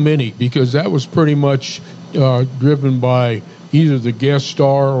 Not too many, because that was pretty much driven by either the guest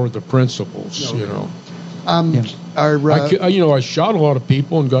star or the principals. I shot a lot of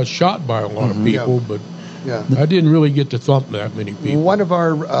people and got shot by a lot of people, but I didn't really get to thump that many people. One of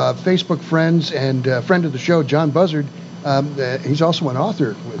our Facebook friends and friend of the show, John Buzzard, he's also an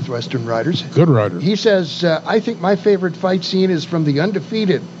author with Western Writers. Good writer. He says, I think my favorite fight scene is from The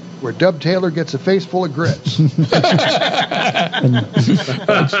Undefeated, where Dub Taylor gets a face full of grits. That's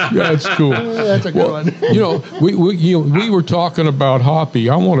cool. That's a good one. We were talking about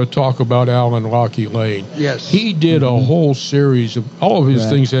Hoppy. I want to talk about Alan Lockheed Lane. Yes. He did a whole series of, all of his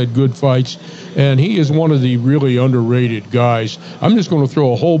things had good fights, and he is one of the really underrated guys. I'm just going to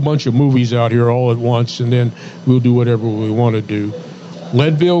throw a whole bunch of movies out here all at once, and then we'll do whatever we want to do.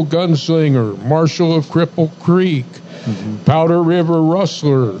 Leadville Gunslinger, Marshal of Cripple Creek, Powder River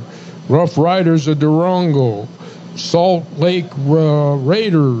Rustler, Rough Riders of Durango, Salt Lake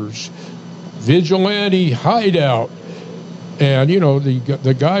Raiders, Vigilante Hideout, And,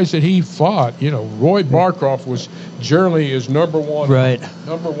 the guys that he fought, Roy Barcroft was generally his number one guy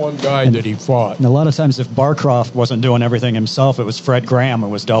that he fought. And a lot of times if Barcroft wasn't doing everything himself, it was Fred Graham who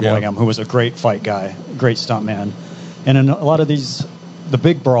was doubling him, who was a great fight guy, great stuntman. And in a lot of the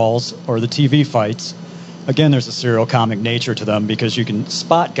big brawls or the TV fights, again, there's a serial comic nature to them because you can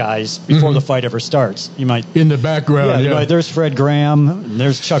spot guys before the fight ever starts. You might in the background. There's Fred Graham.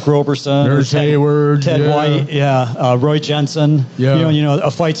 There's Chuck Roberson. There's Hayward. Ted White. Roy Jensen. Yeah.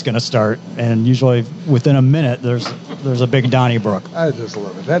 A fight's going to start, and usually within a minute, there's a big Donnybrook. I just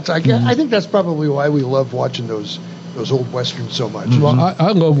love it. I think that's probably why we love watching those old westerns so much. Well,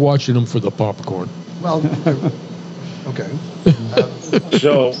 I love watching them for the popcorn. Well. Okay.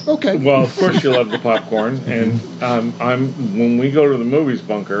 Okay. Well, of course you love the popcorn, and when we go to the movies,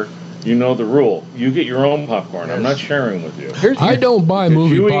 Bunker, you know the rule. You get your own popcorn. Yes. I'm not sharing with you. I don't buy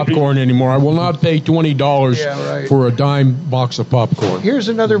movie popcorn anymore. I will not pay $20 for a dime box of popcorn. Here's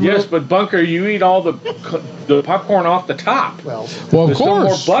another. Yes, but Bunker, you eat all the popcorn off the top. Well, of course. There's no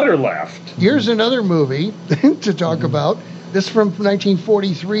more butter left. Here's another movie to talk about. This is from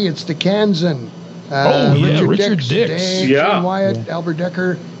 1943. It's Dickensian. Richard Dix. Shane Wyatt, Albert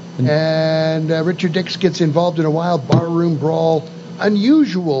Decker, and Richard Dix gets involved in a wild barroom brawl,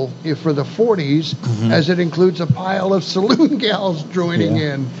 unusual for the 40s, as it includes a pile of saloon gals joining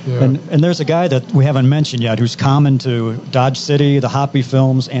in. Yeah. And there's a guy that we haven't mentioned yet who's common to Dodge City, the Hoppy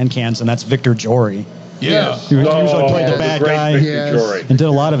films, and Kansas, and that's Victor Jory. Yes. He usually played the bad guy and did a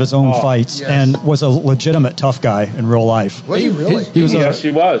lot of his own fights and was a legitimate tough guy in real life. Was he really? He was.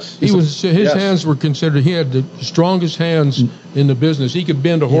 His hands were considered, he had the strongest hands in the business. He could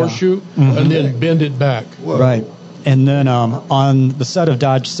bend a horseshoe and then bend it back. Whoa. Right. And then on the set of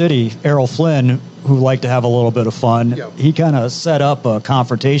Dodge City, Errol Flynn, who liked to have a little bit of fun, he kind of set up a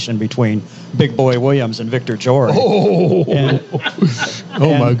confrontation between Big Boy Williams and Victor Jory. My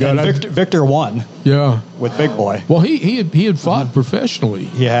God! And Victor won. Yeah, with Big Boy. Well, he had fought professionally.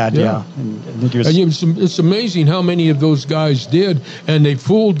 He had, And I think he was. And it's amazing how many of those guys did, and they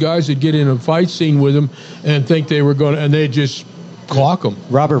fooled guys that get in a fight scene with them and think they were going, and they just clock them.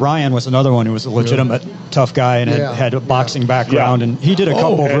 Robert Ryan was another one who was a legitimate tough guy and had a boxing background, and he did a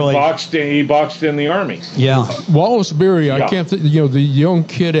couple of really. He boxed in the Army. Yeah, Wallace Beery. I can't think. The young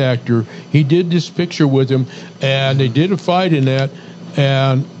kid actor. He did this picture with him, and they did a fight in that,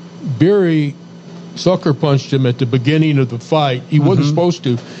 and Beery sucker punched him at the beginning of the fight. He wasn't supposed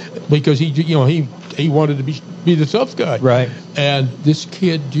to, because he wanted to be the tough guy. Right. And this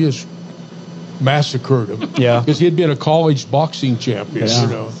kid just massacred him. Yeah. Because he had been a college boxing champion,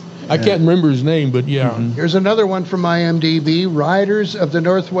 I can't remember his name, but Here's another one from IMDb, Riders of the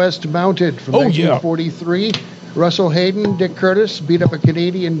Northwest Mounted from 1943. Russell Hayden, Dick Curtis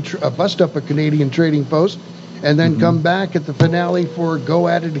bust up a Canadian trading post, and then come back at the finale for Go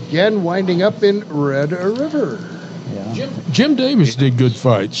At It Again, winding up in Red River. Yeah. Jim Davis did good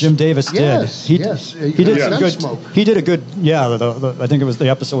fights. Jim Davis did. Yes, He did some good. He did a good. Yeah, I think it was the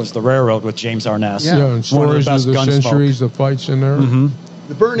episode was The Railroad with James Arness. Yeah, and Stories of the Centuries, the fights in there.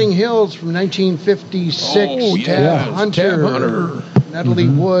 The Burning Hills from 1956. Tab Hunter. Natalie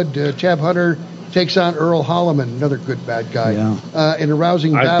Wood. Tab Hunter takes on Earl Holliman, another good bad guy, in a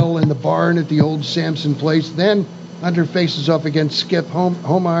rousing battle in the barn at the old Sampson place. Then Hunter faces off against Skip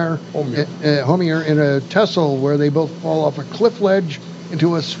Homier in a tussle where they both fall off a cliff ledge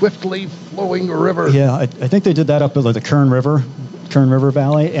into a swiftly flowing river. Yeah, I think they did that up at the Kern River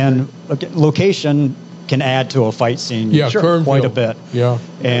Valley, and location can add to a fight scene quite a bit. Yeah.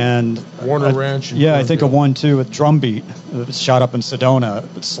 And Warner Ranch. Yeah, I think a 1-2 with Drumbeat. It was shot up in Sedona,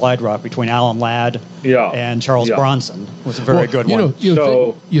 with Slide Rock, between Alan Ladd and Charles Bronson. Was a very good one. You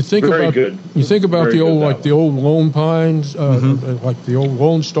think about the old Lone Pines, like the old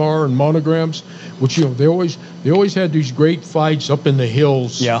Lone Star and Monograms, which they always had these great fights up in the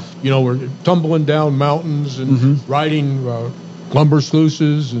hills. Yeah. We're tumbling down mountains and riding lumber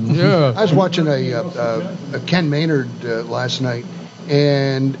sluices and I was watching a Ken Maynard last night,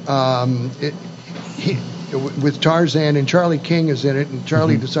 and with Tarzan, and Charlie King is in it, and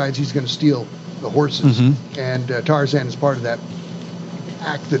Charlie decides he's going to steal the horses, and Tarzan is part of that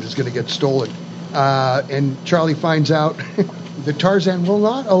act that is going to get stolen, and Charlie finds out that Tarzan will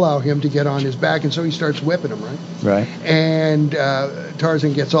not allow him to get on his back, and so he starts whipping him, right, and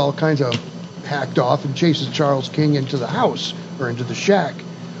Tarzan gets all kinds of hacked off and chases Charles King into the house or into the shack.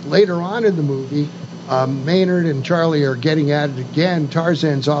 Later on in the movie, Maynard and Charlie are getting at it again.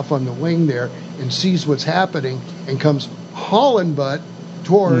 Tarzan's off on the wing there and sees what's happening and comes hauling butt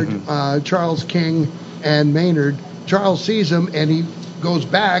toward Charles King and Maynard. Charles sees him and he goes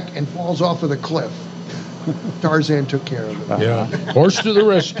back and falls off of the cliff. Tarzan took care of it. Yeah, horse to the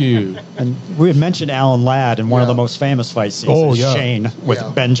rescue. And we had mentioned Alan Ladd in one of the most famous fight scenes, Shane, with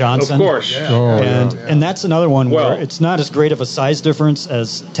Ben Johnson. Of course. And that's another one where it's not as great of a size difference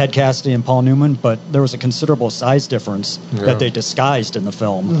as Ted Cassidy and Paul Newman, but there was a considerable size difference that they disguised in the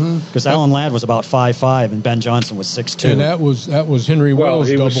film. Because Alan Ladd was about 5'5", and Ben Johnson was 6'2". And that was Henry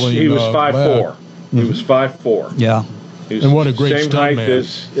Wells doubling. He was 5'4". He was 5'4". Yeah. And what a great same height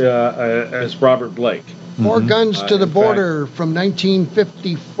stuntman. as Robert Blake. Four Guns to the Border from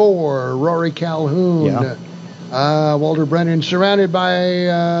 1954. Rory Calhoun. Walter Brennan. Surrounded by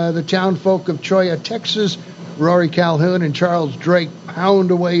the townfolk of Troya, Texas, Rory Calhoun and Charles Drake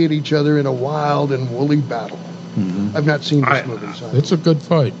pound away at each other in a wild and woolly battle. I've not seen this movie. So it's a good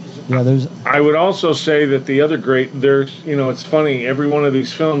fight. Yeah, I would also say that the other great, it's funny, every one of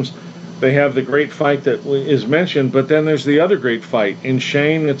these films, they have the great fight that is mentioned, but then there's the other great fight. In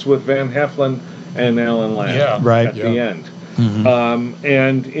Shane, it's with Van Heflin and Alan Ladd at the end.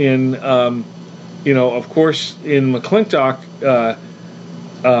 And in, of course, in McClintock,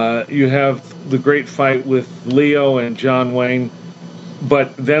 you have the great fight with Leo and John Wayne,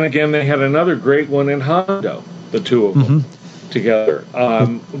 but then again, they had another great one in Hondo, the two of them together.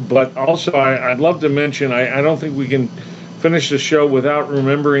 But also, I'd love to mention, I don't think we can finish the show without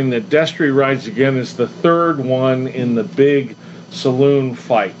remembering that Destry Rides Again is the third one in the big saloon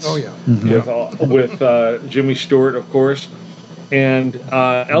fights. Oh, yeah. With Jimmy Stewart, of course. And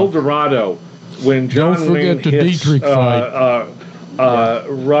El Dorado, when John Wayne hits Robert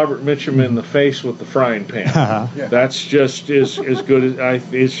Mitchum in the face with the frying pan. That's just as good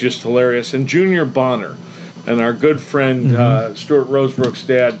as it's just hilarious. And Junior Bonner, and our good friend Stuart Rosebrook's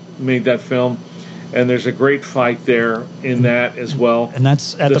dad made that film. And there's a great fight there in that as well. And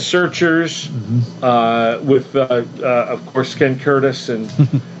that's at the Searchers with, of course, Ken Curtis and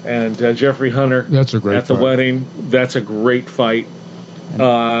Jeffrey Hunter. That's a great at the fight. wedding. That's a great fight.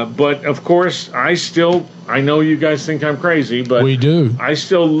 But of course, I know you guys think I'm crazy, but we do. I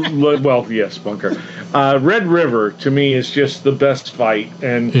still yes, Bunker. Red River to me is just the best fight,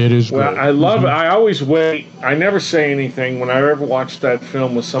 and it is. Well, I love it. I always wait. I never say anything when I ever watch that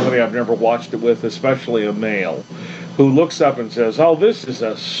film with somebody I've never watched it with, especially a male, who looks up and says, "Oh, this is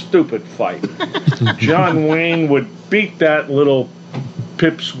a stupid fight." John Wayne would beat that little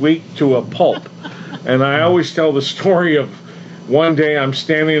pipsqueak to a pulp, and I always tell the story of. One day I'm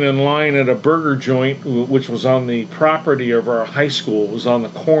standing in line at a burger joint, which was on the property of our high school. It was on the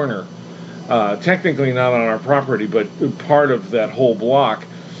corner. Technically not on our property, but part of that whole block.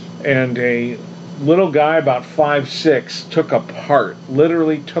 And a little guy about 5'6"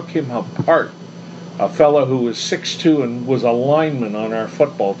 literally took him apart. A fellow who was 6'2" and was a lineman on our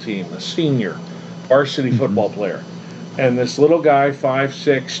football team, a senior varsity football player. And this little guy,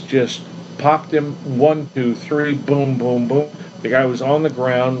 5'6", just popped him 1, 2, 3, boom, boom, boom. The guy was on the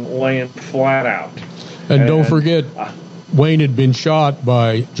ground, laying flat out. And don't forget, Wayne had been shot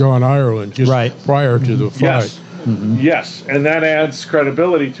by John Ireland just prior to the fight. Yes, yes, and that adds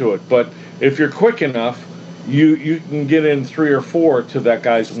credibility to it. But if you're quick enough, you can get in 3 or 4 to that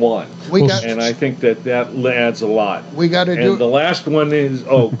guy's 1. And I think that adds a lot. We got to do. And the last one is.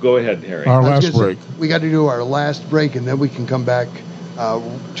 Oh, go ahead, Harry. Our last break. We got to do our last break, and then we can come back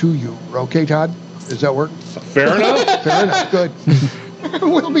to you. Okay, Todd? Does that work? Fair enough. Fair enough. Good.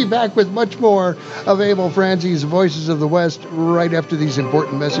 We'll be back with much more of Abel Franzi's Voices of the West right after these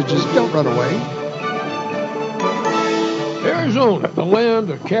important messages. Don't run away. Arizona, the land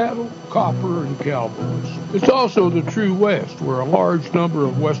of cattle, copper, and cowboys. It's also the true West, where a large number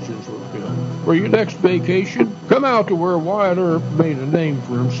of Westerns were filmed. For your next vacation, come out to where Wyatt Earp made a name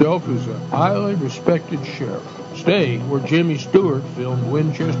for himself as a highly respected sheriff. Stay where Jimmy Stewart filmed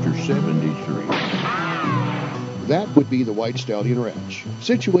Winchester 73. That would be the White Stallion Ranch.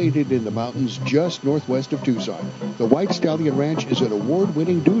 Situated in the mountains just northwest of Tucson, the White Stallion Ranch is an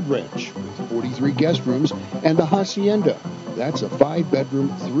award-winning dude ranch with 43 guest rooms and a hacienda. That's a 5-bedroom,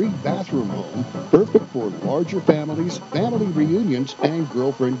 3-bathroom home, perfect for larger families, family reunions, and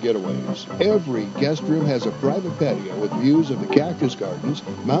girlfriend getaways. Every guest room has a private patio with views of the cactus gardens,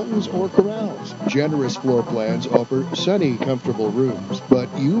 mountains, or corrals. Generous floor plans offer sunny, comfortable rooms, but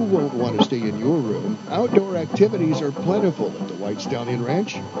you won't want to stay in your room. Outdoor activities are plentiful at the White Stallion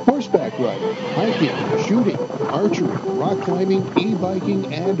Ranch. Horseback riding, hiking, shooting, archery, rock climbing,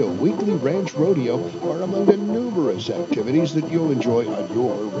 e-biking, and a weekly ranch rodeo are among the numerous activities that you'll enjoy on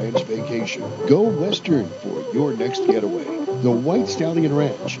your ranch vacation. Go Western for your next getaway. The White Stallion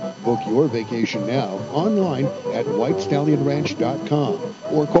Ranch. Book your vacation now online at whitestallionranch.com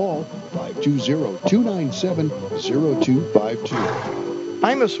or call 520-297-0252.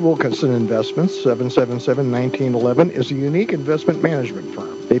 Imus Wilkinson Investments, 777-1911, is a unique investment management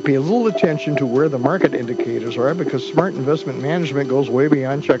firm. They pay little attention to where the market indicators are because smart investment management goes way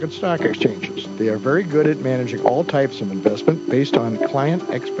beyond checkered stock exchanges. They are very good at managing all types of investment based on client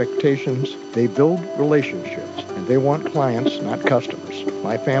expectations. They build relationships, and they want clients, not customers.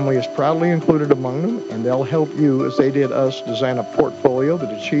 My family is proudly included among them, and they'll help you, as they did us, design a portfolio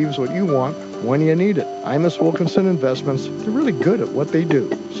that achieves what you want when you need it. Imus Wilkinson Investments, they're really good at what they do.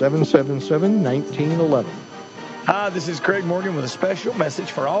 777-1911. Hi, this is Craig Morgan with a special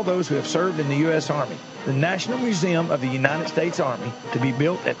message for all those who have served in the U.S. Army. The National Museum of the United States Army, to be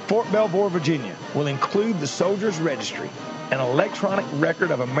built at Fort Belvoir, Virginia, will include the Soldier's Registry, an electronic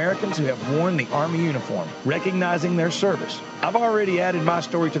record of Americans who have worn the Army uniform, recognizing their service. I've already added my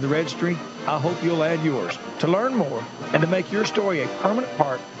story to the registry. I hope you'll add yours. To learn more and to make your story a permanent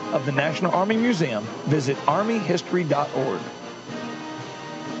part of the National Army Museum, visit armyhistory.org.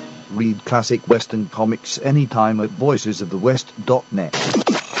 Read classic Western comics anytime at voicesofthewest.net.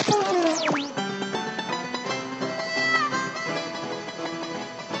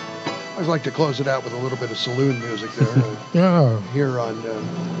 I always like to close it out with a little bit of saloon music there. Yeah. Here on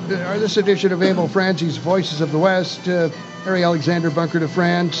this edition of Emil Franzi's Voices of the West, Harry Alexander, Bunker de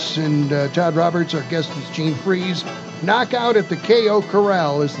France, and Todd Roberts. Our guest is Gene Freeze. Knockout at the KO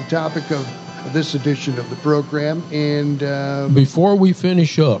Corral is the topic of this edition of the program. And before we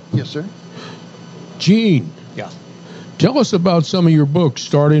finish up, yes, sir. Gene. Yeah. Tell us about some of your books,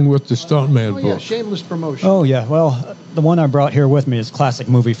 starting with the Stuntman book. Yeah, shameless promotion. Oh, yeah. Well, the one I brought here with me is classic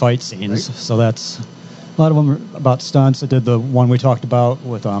movie fight scenes. Right. So that's a lot of them are about stunts. I did the one we talked about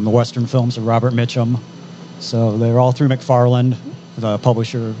with the Western films of Robert Mitchum. So they're all through McFarland, the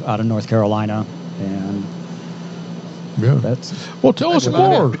publisher out of North Carolina. And yeah, well, tell us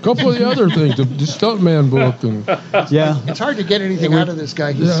more. A couple of the other things, the Stuntman book, and yeah, it's hard to get anything out of this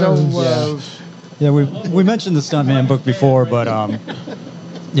guy. He's yeah, we mentioned the Stuntman book before, but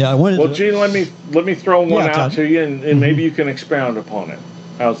yeah, I wanted. Well, Gene, let me throw one out to you, and maybe you can expound upon it.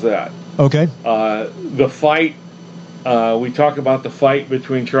 How's that? Okay. The fight. We talk about the fight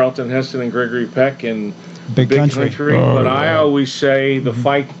between Charlton Heston and Gregory Peck in Big Country. But I always say the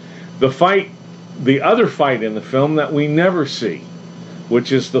other fight in the film that we never see,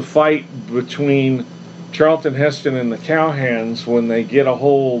 which is the fight between Charlton Heston and the Cowhands when they get a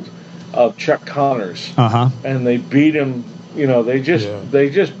hold of Chuck Connors, and they beat him. You know, they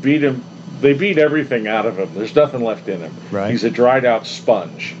just beat him. They beat everything out of him. There's nothing left in him. Right. He's a dried out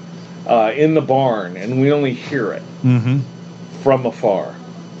sponge in the barn, and we only hear it from afar.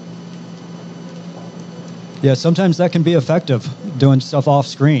 Yeah, sometimes that can be effective, doing stuff off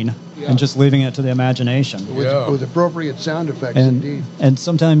screen and just leaving it to the imagination. With appropriate sound effects, indeed. And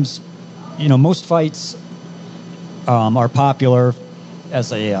sometimes, most fights are popular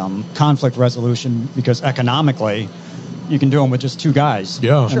as a conflict resolution because economically you can do them with just two guys.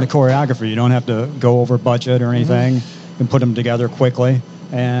 Yeah. And the choreography, you don't have to go over budget or anything. You can put them together quickly.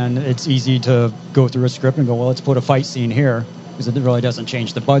 And it's easy to go through a script and go, well, let's put a fight scene here, because it really doesn't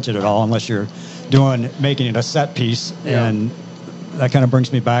change the budget at all unless you're making it a set piece. Yeah. And that kind of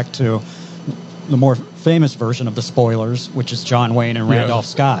brings me back to the more famous version of the Spoilers, which is John Wayne and Randolph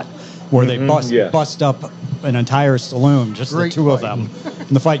Scott, where they bust up an entire saloon, just the two of them.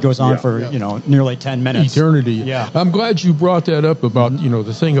 And the fight goes on for, nearly 10 minutes. Eternity. Yeah. I'm glad you brought that up about,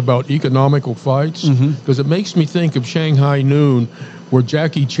 the thing about economical fights, because it makes me think of Shanghai Noon, where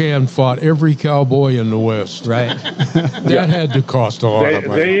Jackie Chan fought every cowboy in the West. Right. That had to cost a lot of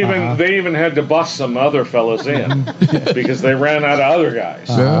money. They even had to bust some other fellas in because they ran out of other guys.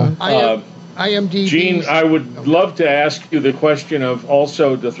 IMDb. Gene, I would love to ask you the question of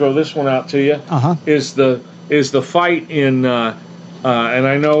also to throw this one out to you. Is the fight in and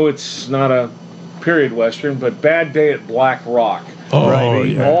I know it's not a period western, but Bad Day at Black Rock.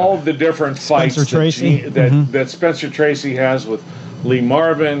 All the different fights that Spencer Tracy has with Lee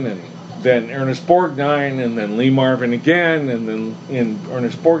Marvin, and then Ernest Borgnine, and then Lee Marvin again, and then in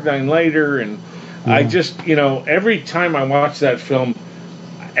Ernest Borgnine later. And I just, every time I watch that film,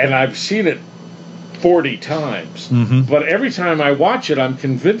 and I've seen it 40 times, but every time I watch it, I'm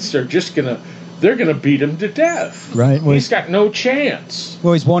convinced they're gonna beat him to death. Right. Well, he's got no chance.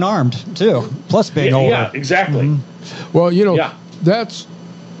 Well, he's one-armed too, plus being older. Yeah, exactly. Well,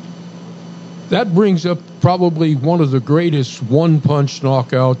 that brings up probably one of the greatest one-punch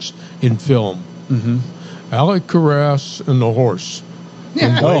knockouts in film. Alec Karras and the Horse.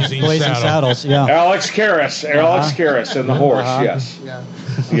 Blazing Saddles. Yeah. Alex Karras and the Horse. Yes.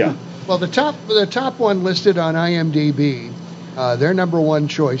 Yeah. Well, the top one listed on IMDb, their number one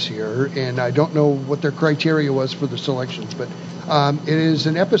choice here, and I don't know what their criteria was for the selections, but It is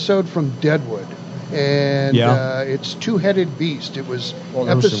an episode from Deadwood, and it's Two-Headed Beast. It was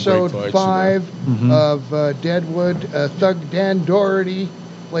episode 5 of Deadwood. Thug Dan Doherty,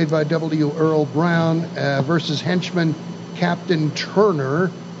 played by W. Earl Brown, versus henchman Captain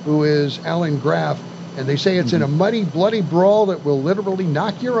Turner, who is Alan Graff. And they say it's in a muddy, bloody brawl that will literally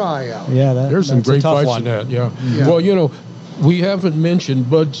knock your eye out. Yeah, there's some great fights in that. Yeah. Well, we haven't mentioned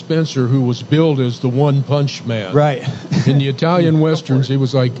Bud Spencer, who was billed as the one-punch man. Right. In the Italian westerns, he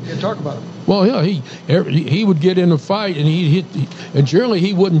was like. Yeah, talk about him. Well, yeah, he would get in a fight and he'd hit, and generally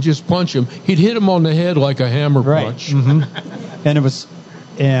he wouldn't just punch him; he'd hit him on the head like a hammer punch. Mm-hmm.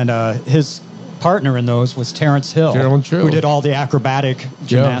 And his partner in those was Terrence Hill, who did all the acrobatic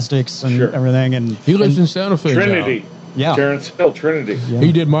gymnastics and everything. And he lives in Santa Fe. Trinity. Now. Yeah. Terrence Hill, Trinity. Yeah.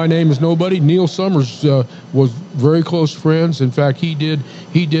 He did My Name Is Nobody. Neil Summers was very close friends. In fact, he did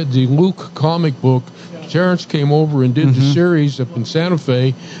the Luke comic book. Terrence came over and did the series up in Santa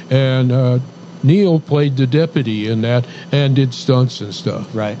Fe, and Neil played the deputy in that and did stunts and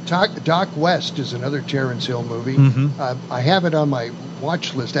stuff. Right. Doc West is another Terrence Hill movie. I have it on my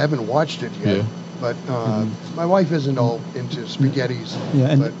watch list. I haven't watched it yet. Yeah. But my wife isn't all into spaghettis.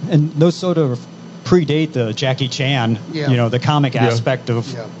 Yeah, and those sort of predate the Jackie Chan, the comic aspect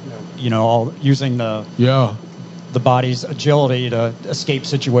of, all using the body's agility to escape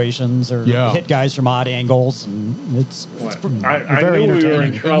situations or hit guys from odd angles, and it's I very knew we were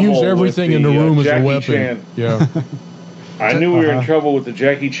in entertaining. trouble. Use everything in the room as a weapon. Chan. Yeah. I knew we were in trouble with the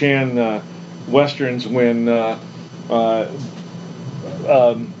Jackie Chan westerns when the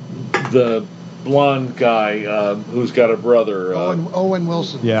blonde guy who's got a brother, Owen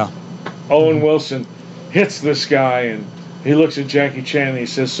Wilson. Yeah. Owen Wilson hits this guy and he looks at Jackie Chan and he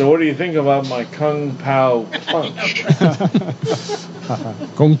says, "So what do you think about my Kung Pao punch?"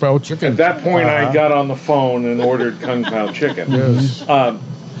 Kung Pao chicken. At that point, I got on the phone and ordered Kung Pao chicken. Yes.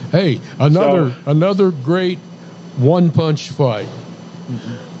 Hey, another great one-punch fight.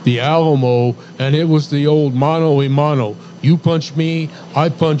 The Alamo, and it was the old mano a mano. You punch me, I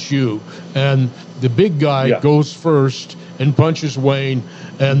punch you. And the big guy goes first and punches Wayne,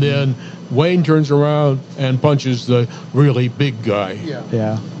 and then Wayne turns around and punches the really big guy.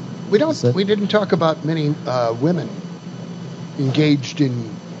 Yeah. We didn't talk about many women engaged in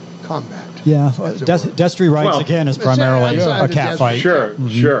combat. Yeah, Destry Rides Again is primarily a cat fight. Sure.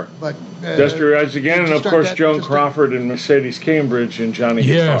 But Destry Rides Again, and of course Joan Crawford and Mercedes Cambridge and Johnny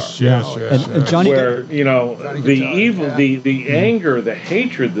Guitar. Yes. And Johnny, where the evil, the anger, the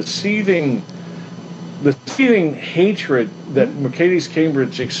hatred, the seething hatred that Mercedes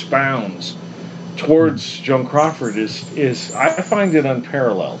Cambridge expounds towards Joan Crawford is I find it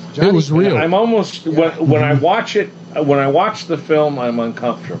unparalleled. It was real. I'm almost when I watch it. When I watch the film, I'm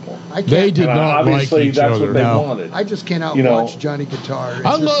uncomfortable. They did not obviously like each that's other. what they wanted. I just cannot watch Johnny Guitar.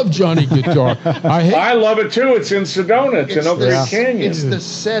 I love Johnny Guitar. I love it too. It's in Sedona. It's in Oak Creek Canyon. It's the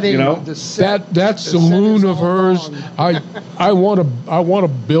setting. That saloon of hers. I want a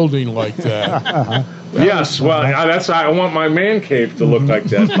building like that. Yes, well, I want my man cave to look like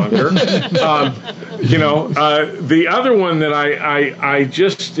that, Bunker. The other one that I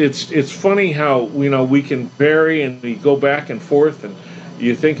just it's funny how we can vary and we go back and forth, and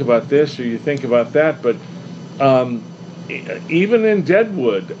you think about this or you think about that, but even in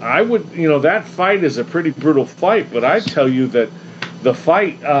Deadwood, I would that fight is a pretty brutal fight, but I tell you that the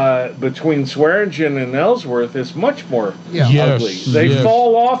fight between Swearingen and Ellsworth is much more ugly. They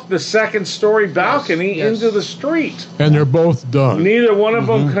fall off the second-story balcony into the street. And they're both done. Neither one of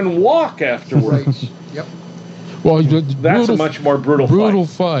them can walk afterwards. Yep. Well, that's a much more brutal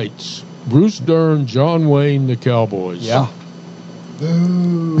fights. Bruce Dern, John Wayne, the Cowboys. Yeah.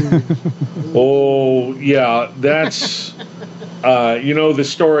 Oh, yeah, that's... the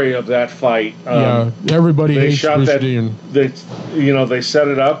story of that fight. Everybody they hates shot Bruce that. Dern. They set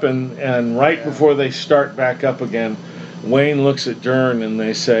it up, and right before they start back up again, Wayne looks at Dern and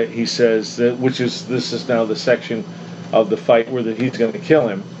he says that, this is now the section of the fight where he's going to kill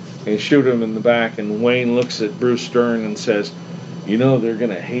him and shoot him in the back, and Wayne looks at Bruce Dern and says, they're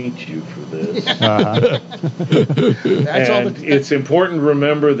going to hate you for this. It's important to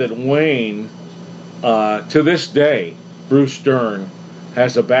remember that Wayne, to this day, Bruce Dern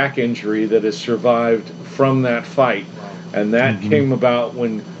has a back injury that has survived from that fight. And that came about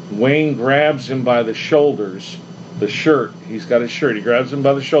when Wayne grabs him by the shoulders, the shirt. He's got his shirt. He grabs him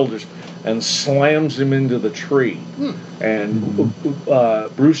by the shoulders and slams him into the tree. And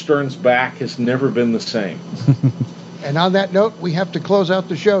Bruce Dern's back has never been the same. And on that note, we have to close out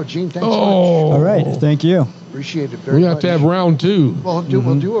the show. Gene, thanks so much. All right. Thank you. Appreciate it very We much. have to have round two. We'll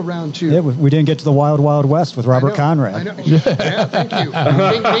do a round two. Yeah, we didn't get to the Wild Wild West with Robert Conrad. I know. Yeah, thank you.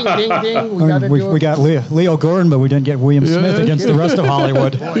 Ding, ding, ding, ding. We got Leo Gordon, but we didn't get William Smith against the rest of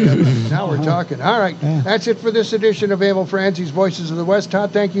Hollywood. Boy, now we're talking. All right. Yeah. That's it for this edition of Emil Franzi's Voices of the West. Todd,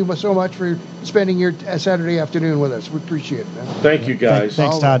 thank you so much for spending your Saturday afternoon with us. We appreciate it, man. Thank you, guys.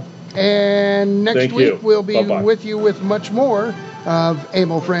 Thanks, Todd. And next week we'll be Bye-bye. with you with much more of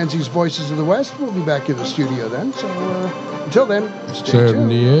Emil Franzi's Voices of the West. We'll be back in the studio then. So until then, stay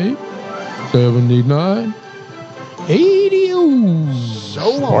 78, 79, 80.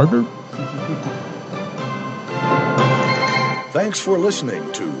 So long. Thanks for listening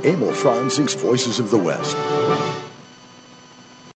to Emil Franzi's Voices of the West.